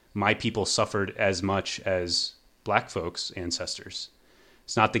my people suffered as much as black folks' ancestors.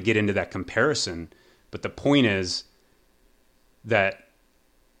 It's not to get into that comparison, but the point is that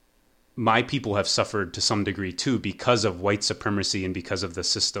my people have suffered to some degree too because of white supremacy and because of the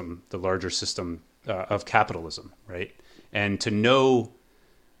system, the larger system of capitalism, right? And to know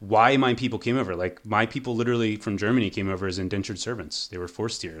why my people came over, my people literally from Germany came over as indentured servants. They were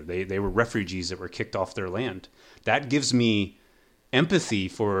forced here. They were refugees that were kicked off their land. That gives me empathy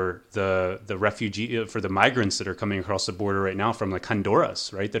for the refugee, for the migrants that are coming across the border right now from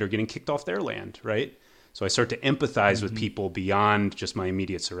Honduras, right, that are getting kicked off their land, right? So I start to empathize with people beyond just my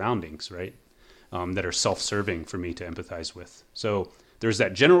immediate surroundings, right, that are self-serving for me to empathize with. So there's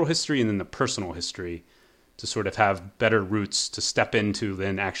that general history and then the personal history to sort of have better roots to step into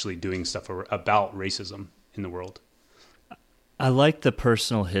than actually doing stuff about racism in the world. I like the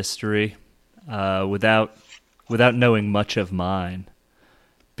personal history without knowing much of mine,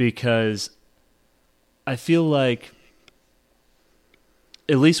 because I feel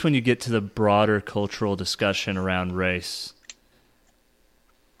at least when you get to the broader cultural discussion around race,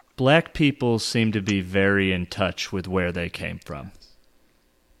 black people seem to be very in touch with where they came from.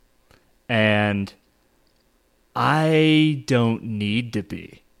 And I don't need to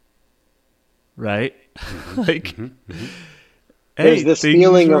be, right? there's this things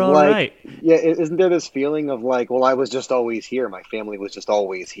feeling are of all like, right. yeah, isn't there this feeling of like, well, I was just always here. My family was just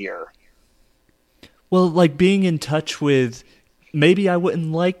always here. Well, like being in touch with, maybe I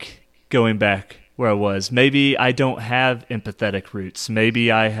wouldn't like going back where I was. Maybe I don't have empathetic roots.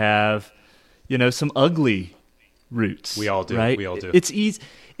 Maybe I have, some ugly roots. We all do. Right? We all do. It's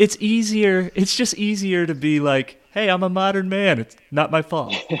easier. It's just easier to be like, hey, I'm a modern man. It's not my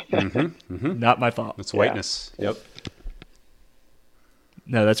fault. Not my fault. It's whiteness. Yep.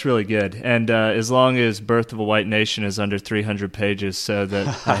 No, that's really good. And as long as Birth of a White Nation is under 300 pages so that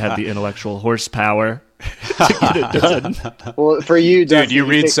I have the intellectual horsepower to get it done. Well, for you, Dude, Dusty, you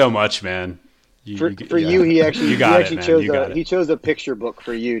read so much, man. For you, he actually You chose a picture book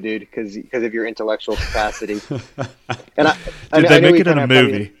for you, dude, because of your intellectual capacity. And Did they make it in a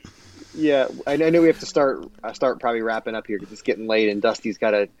movie? Yeah, I know we have to start probably wrapping up here because it's getting late and Dusty's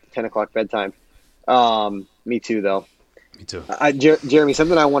got a 10 o'clock bedtime. Me too, though. Me too. Jeremy,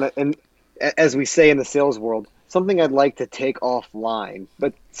 something I want to, and as we say in the sales world, something I'd like to take offline,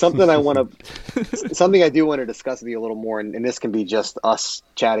 but something something I do want to discuss with you a little more, and this can be just us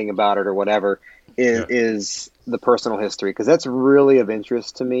chatting about it or whatever, is the personal history, because that's really of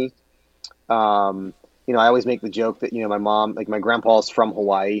interest to me. I always make the joke that, my mom, like my grandpa's from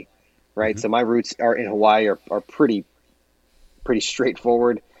Hawaii, right? So my roots are in Hawaii are pretty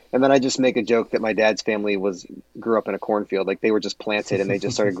straightforward. And then I just make a joke that my dad's family grew up in a cornfield, like they were just planted and they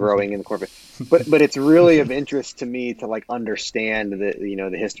just started growing in the cornfield. But it's really of interest to me to like understand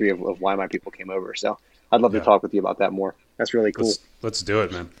the history of why my people came over. So I'd love to talk with you about that more. That's really cool. Let's do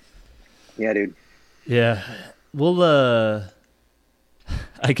it, man. Yeah, dude. Yeah, we'll.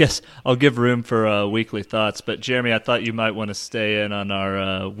 I guess I'll give room for weekly thoughts, but Jeremy, I thought you might want to stay in on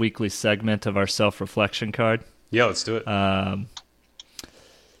our weekly segment of our self-reflection card. Yeah, let's do it.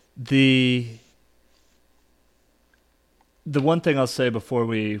 The one thing I'll say before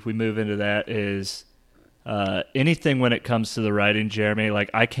we move into that is anything when it comes to the writing, Jeremy,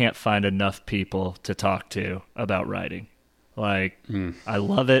 like I can't find enough people to talk to about writing. Like I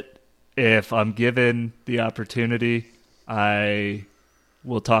love it. If I'm given the opportunity, I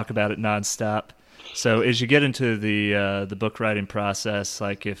will talk about it nonstop. So as you get into the book writing process,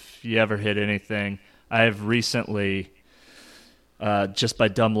 like if you ever hit anything, I have recently, just by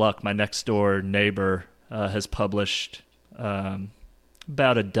dumb luck, my next door neighbor has published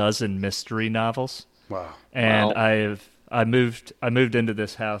about a dozen mystery novels. Wow! And I moved into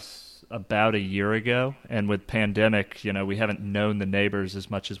this house about a year ago, and with pandemic, we haven't known the neighbors as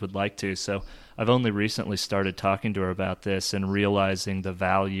much as we'd like to. So I've only recently started talking to her about this and realizing the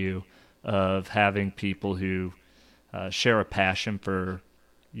value of having people who share a passion for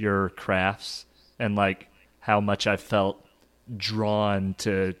your crafts, and like how much I felt drawn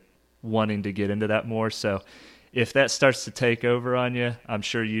to wanting to get into that more. So if that starts to take over on you, I'm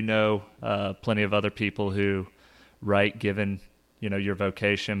sure plenty of other people who write given your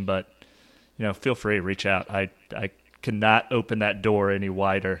vocation, but feel free to reach out. I cannot open that door any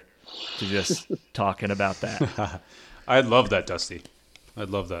wider to just talking about that. I'd love that, Dusty. I'd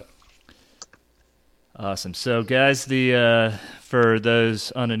love that. Awesome. So, guys, for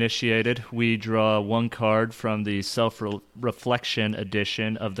those uninitiated, we draw one card from the self-reflection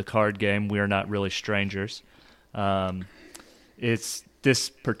edition of the card game We Are Not Really Strangers. This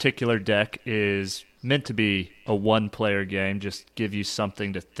particular deck is meant to be a one-player game, just give you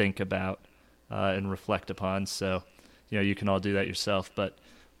something to think about and reflect upon. So, you can all do that yourself, but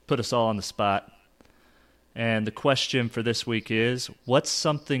put us all on the spot. And the question for this week is, what's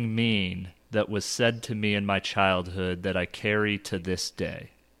something mean that was said to me in my childhood that I carry to this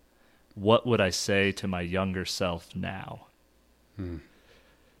day? What would I say to my younger self now?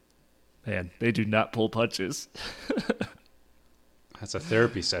 Man, they do not pull punches. That's a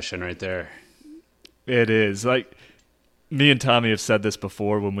therapy session right there. It is. Like, me and Tommy have said this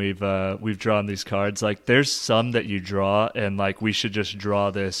before when we've drawn these cards. Like, there's some that you draw, and like we should just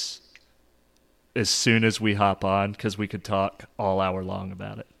draw this as soon as we hop on, because we could talk all hour long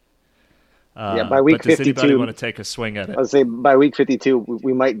about it. By week 52, does anybody want to take a swing at it? I would say by week 52,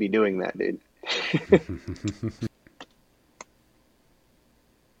 we might be doing that, dude.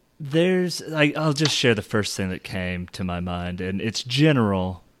 I'll just share the first thing that came to my mind, and it's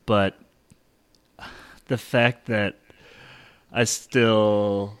general, but the fact that I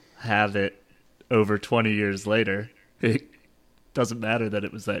still have it over 20 years later, it doesn't matter that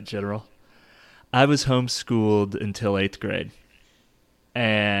it was that general. I was homeschooled until 8th grade.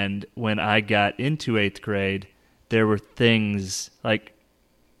 And when I got into 8th grade, there were things like,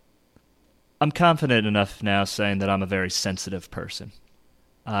 I'm confident enough now saying that I'm a very sensitive person.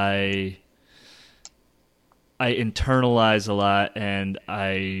 I I internalize a lot, and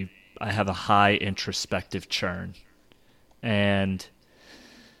I have a high introspective churn. And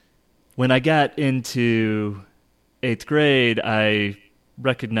when I got into 8th grade, I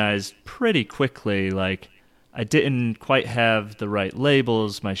recognized pretty quickly, like, I didn't quite have the right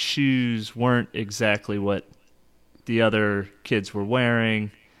labels. My shoes weren't exactly what the other kids were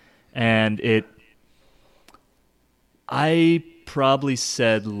wearing. And I probably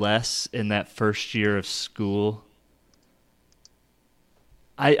said less in that first year of school.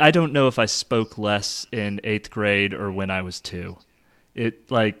 I don't know if I spoke less in 8th grade or when I was 2.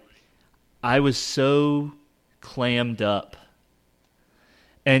 I was so clammed up.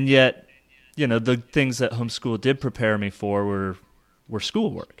 And yet, the things that homeschool did prepare me for were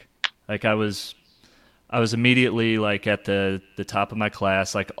schoolwork. Like I was immediately like at the top of my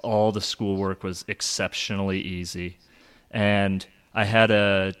class. Like all the schoolwork was exceptionally easy. And I had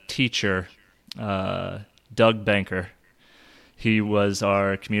a teacher, Doug Banker. He was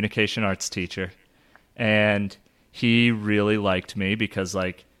our communication arts teacher. And he really liked me because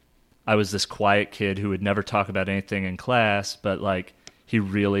like I was this quiet kid who would never talk about anything in class, but like he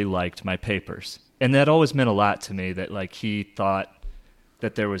really liked my papers. And that always meant a lot to me, that like he thought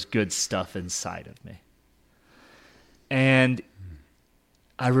that there was good stuff inside of me. And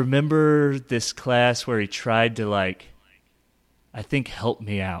I remember this class where he tried to like, I think, help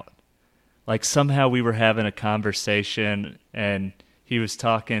me out. Like somehow we were having a conversation and he was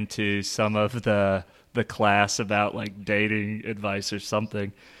talking to some of the class about like dating advice or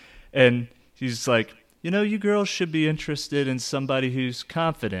something. And he's like, you girls should be interested in somebody who's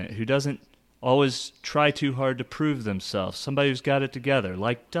confident, who doesn't always try too hard to prove themselves, somebody who's got it together,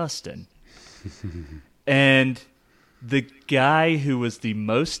 like Dustin. And the guy who was the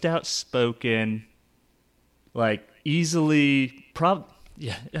most outspoken, like easily,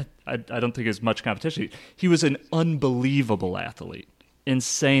 I don't think there's much competition. He was an unbelievable athlete,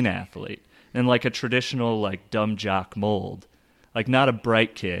 insane athlete, in like a traditional like dumb jock mold. Like not a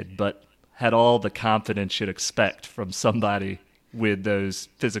bright kid, but had all the confidence you'd expect from somebody with those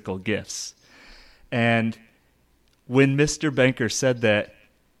physical gifts. And when Mr. Banker said that,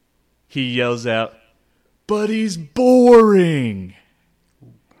 he yells out, "But he's boring!"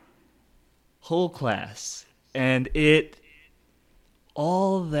 Whole class. And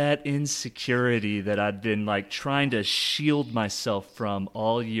all that insecurity that I'd been like trying to shield myself from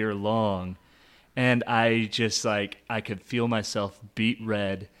all year long, and I just like, I could feel myself beat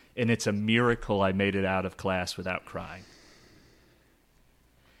red, and it's a miracle I made it out of class without crying.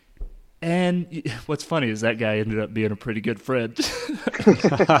 And what's funny is that guy ended up being a pretty good friend.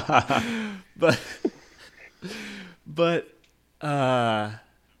 But I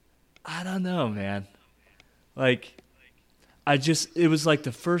don't know, man. Like, it was like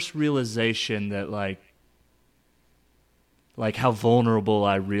the first realization that like how vulnerable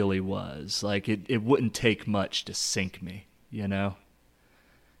I really was. Like it wouldn't take much to sink me,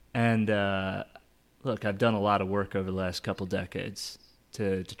 And look, I've done a lot of work over the last couple decades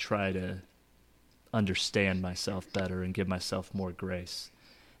to try to understand myself better and give myself more grace.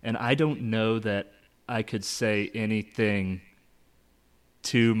 And I don't know that I could say anything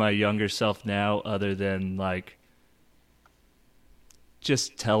to my younger self now other than like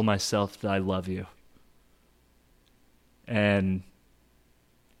just tell myself that I love you. And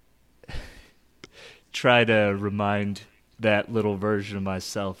try to remind that little version of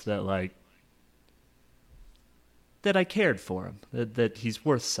myself that like that I cared for him, that he's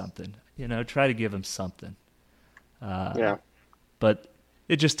worth something. Try to give him something. Yeah. But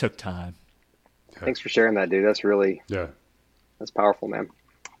it just took time. Thanks for sharing that, dude. That's really that's powerful, man.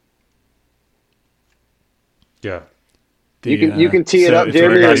 Yeah. You can tee it up,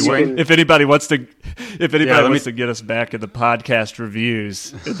 Jeremy. If anybody wants to get us back in the podcast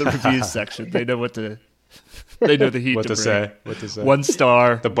reviews, in the reviews section, they know the heat what to say. 1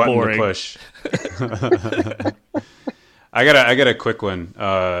 star. The button boring. to push. I got a quick one.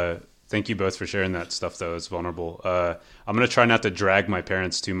 Thank you both for sharing that stuff, though. It's vulnerable. I'm gonna try not to drag my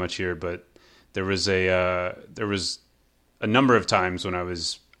parents too much here, but there was a number of times when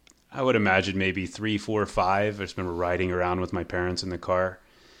I would imagine maybe 3, 4, 5. I just remember riding around with my parents in the car,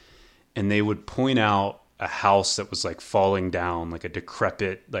 and they would point out a house that was like falling down, like a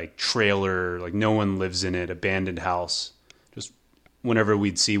decrepit like trailer, like no one lives in it, abandoned house. Just whenever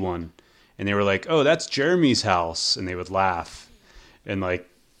we'd see one, and they were like, "Oh, that's Jeremy's house," and they would laugh, and like,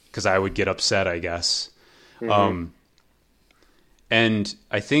 because I would get upset, I guess. Mm-hmm. And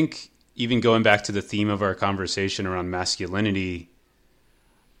I think even going back to the theme of our conversation around masculinity,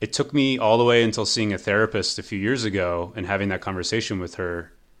 it took me all the way until seeing a therapist a few years ago and having that conversation with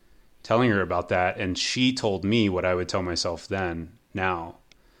her telling her about that, and she told me what I would tell myself then. Now,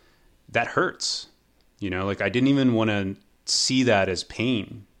 that hurts. Like I didn't even want to see that as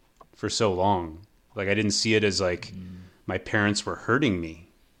pain for so long. Like I didn't see it as like my parents were hurting me,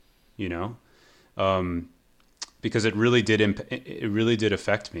 because it really did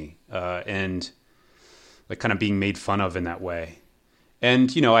affect me, and like kind of being made fun of in that way.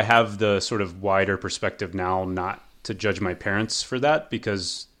 And, I have the sort of wider perspective now not to judge my parents for that,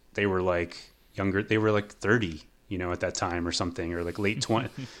 because they were like younger. They were like 30, at that time or something, or like late 20,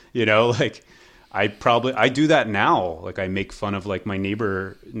 like I do that now. Like I make fun of like my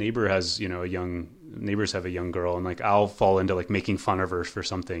neighbor has, neighbors have a young girl, and like I'll fall into like making fun of her for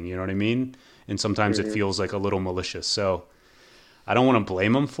something, you know what I mean? And sometimes it feels like a little malicious. So I don't want to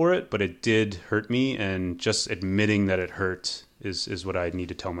blame them for it, but it did hurt me, and just admitting that it hurt is what I need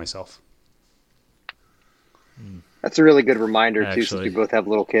to tell myself. That's a really good reminder too, since we both have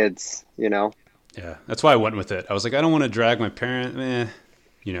little kids, Yeah, that's why I went with it. I was like, I don't want to drag my parent.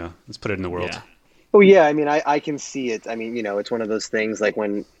 Let's put it in the world. Yeah. Oh yeah, I mean, I can see it. I mean, it's one of those things like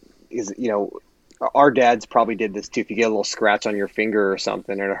our dads probably did this too. If you get a little scratch on your finger or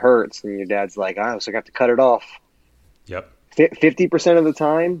something and it hurts, and your dad's like, so I got to cut it off. Yep. 50% of the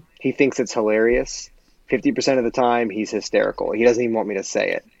time, he thinks it's hilarious. 50% of the time, he's hysterical. He doesn't even want me to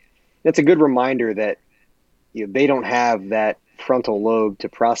say it. It's a good reminder that they don't have that frontal lobe to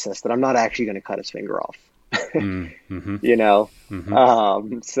process that I'm not actually going to cut his finger off. Mm-hmm.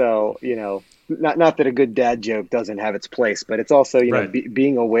 So, not that a good dad joke doesn't have its place, but it's also,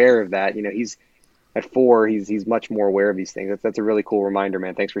 being aware of that. He's at 4, he's much more aware of these things. That's a really cool reminder,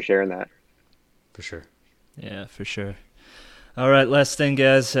 man. Thanks for sharing that. For sure. Yeah, for sure. All right, last thing,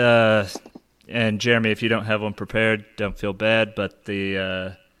 guys. And Jeremy, if you don't have one prepared, don't feel bad. But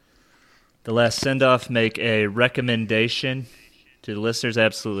the last send-off, make a recommendation to the listeners,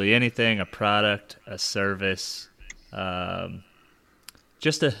 absolutely anything, a product, a service,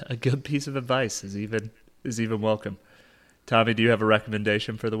 just a good piece of advice is even welcome. Tommy, do you have a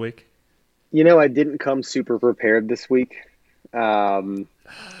recommendation for the week? I didn't come super prepared this week. I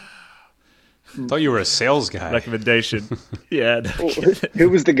thought you were a sales guy. Recommendation. Yeah. Who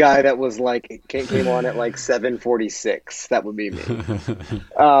was the guy that was like came on at like 7:46? That would be me.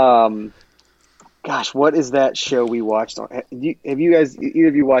 Gosh, what is that show we watched on? Have you guys, either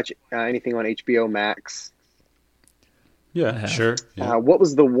of you watch anything on HBO Max? Yeah, sure. Yeah. What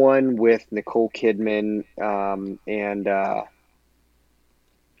was the one with Nicole Kidman and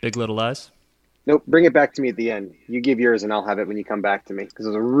Big Little Lies? Nope, bring it back to me at the end. You give yours and I'll have it when you come back to me, because it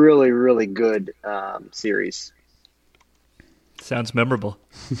was a really, really good series. Sounds memorable.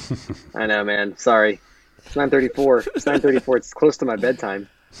 I know, man. Sorry. It's 9:34. It's 9:34. It's close to my bedtime.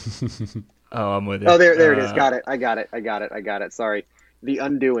 Oh, I'm with you. Oh, there it is. Got it. I got it. Sorry. The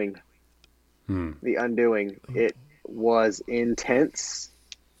Undoing. The Undoing. It was intense,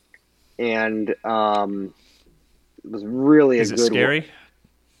 and it was really a good one. Is it scary?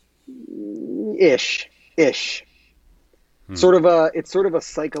 Ish. It's sort of a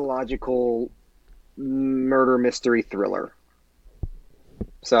psychological murder mystery thriller.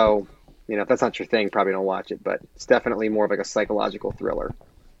 So, if that's not your thing, probably don't watch it, but it's definitely more of like a psychological thriller.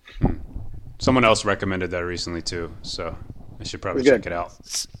 Someone else recommended that recently too, so I should probably check it out.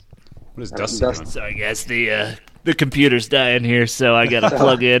 What is Dustin doing? Sorry guys, the computer's dying here, so I gotta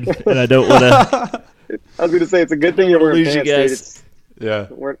plug in, and I don't want to. I was gonna say, it's a good thing you're wearing pants, you guys. dude. Yeah.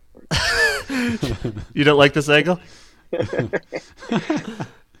 You don't like this angle? You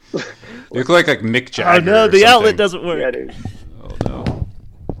look like Mick Jagger. Oh no, the outlet doesn't work. Yeah, dude. Oh no.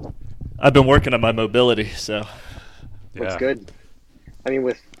 I've been working on my mobility, so. Looks good. I mean,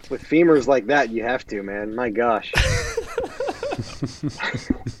 with femurs like that, you have to, man. My gosh.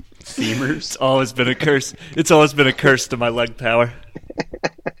 Femurs? It's always been a curse. It's always been a curse to my leg power.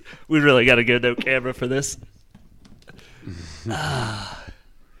 We really got to go no camera for this. All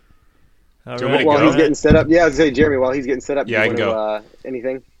right. While he's getting set up, I was saying, Jeremy, while he's getting set up, I can go.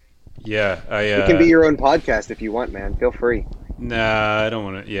 Anything? Yeah, it can be your own podcast if you want, man. Feel free. Nah, I don't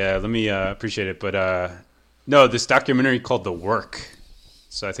want to. Yeah, let me appreciate it, but no, this documentary called The Work.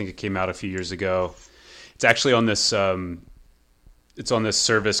 So I think it came out a few years ago. It's actually on this. It's on this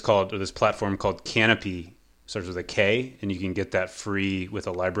service this platform called Canopy. Starts with a K, and you can get that free with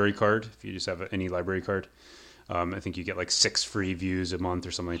a library card if you just have any library card. I think you get like 6 free views a month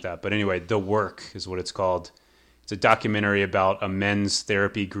or something like that. But anyway, The Work is what it's called. It's a documentary about a men's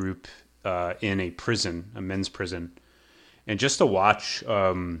therapy group in a prison, a men's prison, and just to watch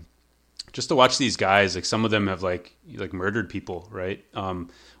these guys, like some of them have like murdered people, right?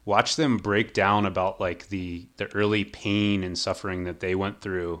 Watch them break down about like the early pain and suffering that they went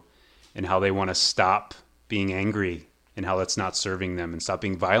through, and how they want to stop being angry and how that's not serving them, and stop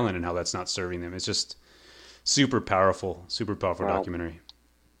being violent and how that's not serving them. It's just super powerful documentary.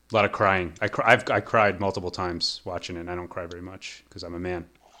 A lot of crying. I cried multiple times watching it, and I don't cry very much because I'm a man.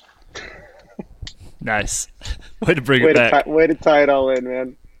 Nice. Way to bring it back. Way to tie it all in,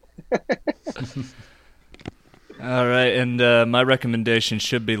 man. All right, and my recommendation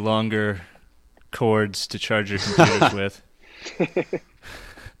should be longer cords to charge your computers with.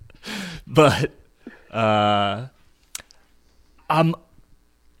 But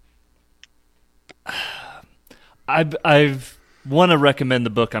I've want to recommend the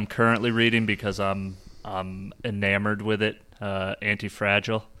book I'm currently reading because I'm enamored with it,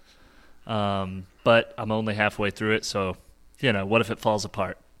 Anti-Fragile. But I'm only halfway through it, so what if it falls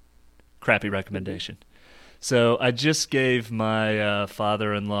apart? Crappy recommendation. So I just gave my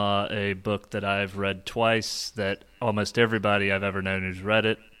father-in-law a book that I've read twice, that almost everybody I've ever known who's read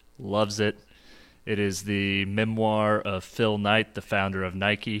it loves it. It is the memoir of Phil Knight, the founder of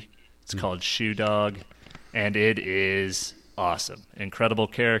Nike. It's called Shoe Dog, and it is awesome. Incredible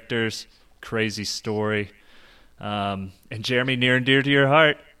characters, crazy story. And Jeremy, near and dear to your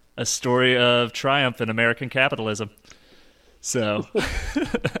heart, a story of triumph in American capitalism. So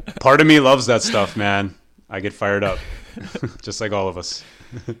part of me loves that stuff, man. I get fired up, just like all of us.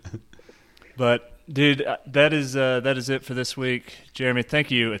 But dude, that is it for this week. Jeremy,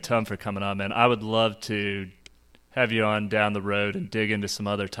 thank you a ton for coming on, man. I would love to have you on down the road and dig into some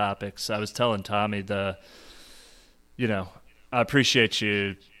other topics. I was telling Tommy I appreciate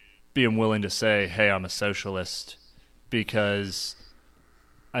you being willing to say, hey, I'm a socialist, because,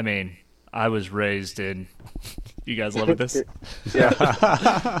 I was raised in... You guys loving this?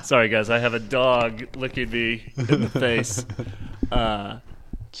 Yeah. Sorry, guys. I have a dog licking me in the face.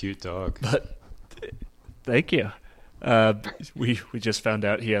 Cute dog. But thank you. We just found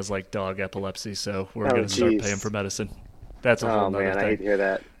out he has dog epilepsy, so we're going to start paying for medicine. That's a whole nother thing. I hate to hear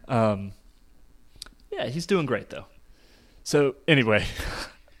that. Yeah, he's doing great though. So anyway,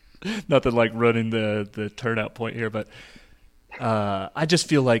 nothing like running the turnout point here, but I just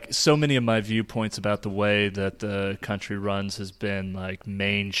feel like so many of my viewpoints about the way that the country runs has been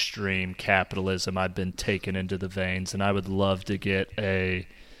mainstream capitalism. I've been taken into the veins, and I would love to get a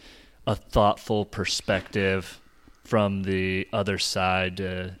thoughtful perspective from the other side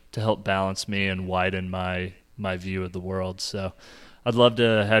to help balance me and widen my view of the world. So I'd love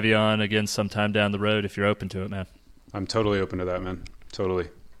to have you on again sometime down the road if you're open to it, man. I'm totally open to that, man. Totally.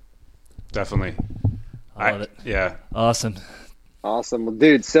 Definitely. I love it. Yeah. Awesome. Well,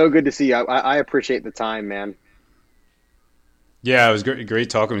 dude, so good to see you. I appreciate the time, man. Yeah, it was great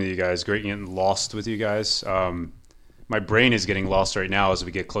talking with you guys. Great getting lost with you guys. My brain is getting lost right now as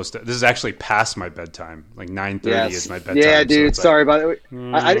we get close to... This is actually past my bedtime. 9:30 is my bedtime. Yeah, dude. So sorry about it.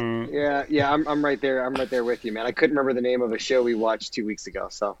 I'm right there. I'm right there with you, man. I couldn't remember the name of a show we watched 2 weeks ago,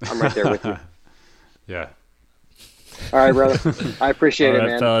 so I'm right there with you. Yeah. All right, brother. I appreciate it,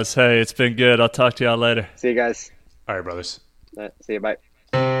 man. Fellas. Hey, it's been good. I'll talk to y'all later. See you guys. All right, brothers. See you. Bye.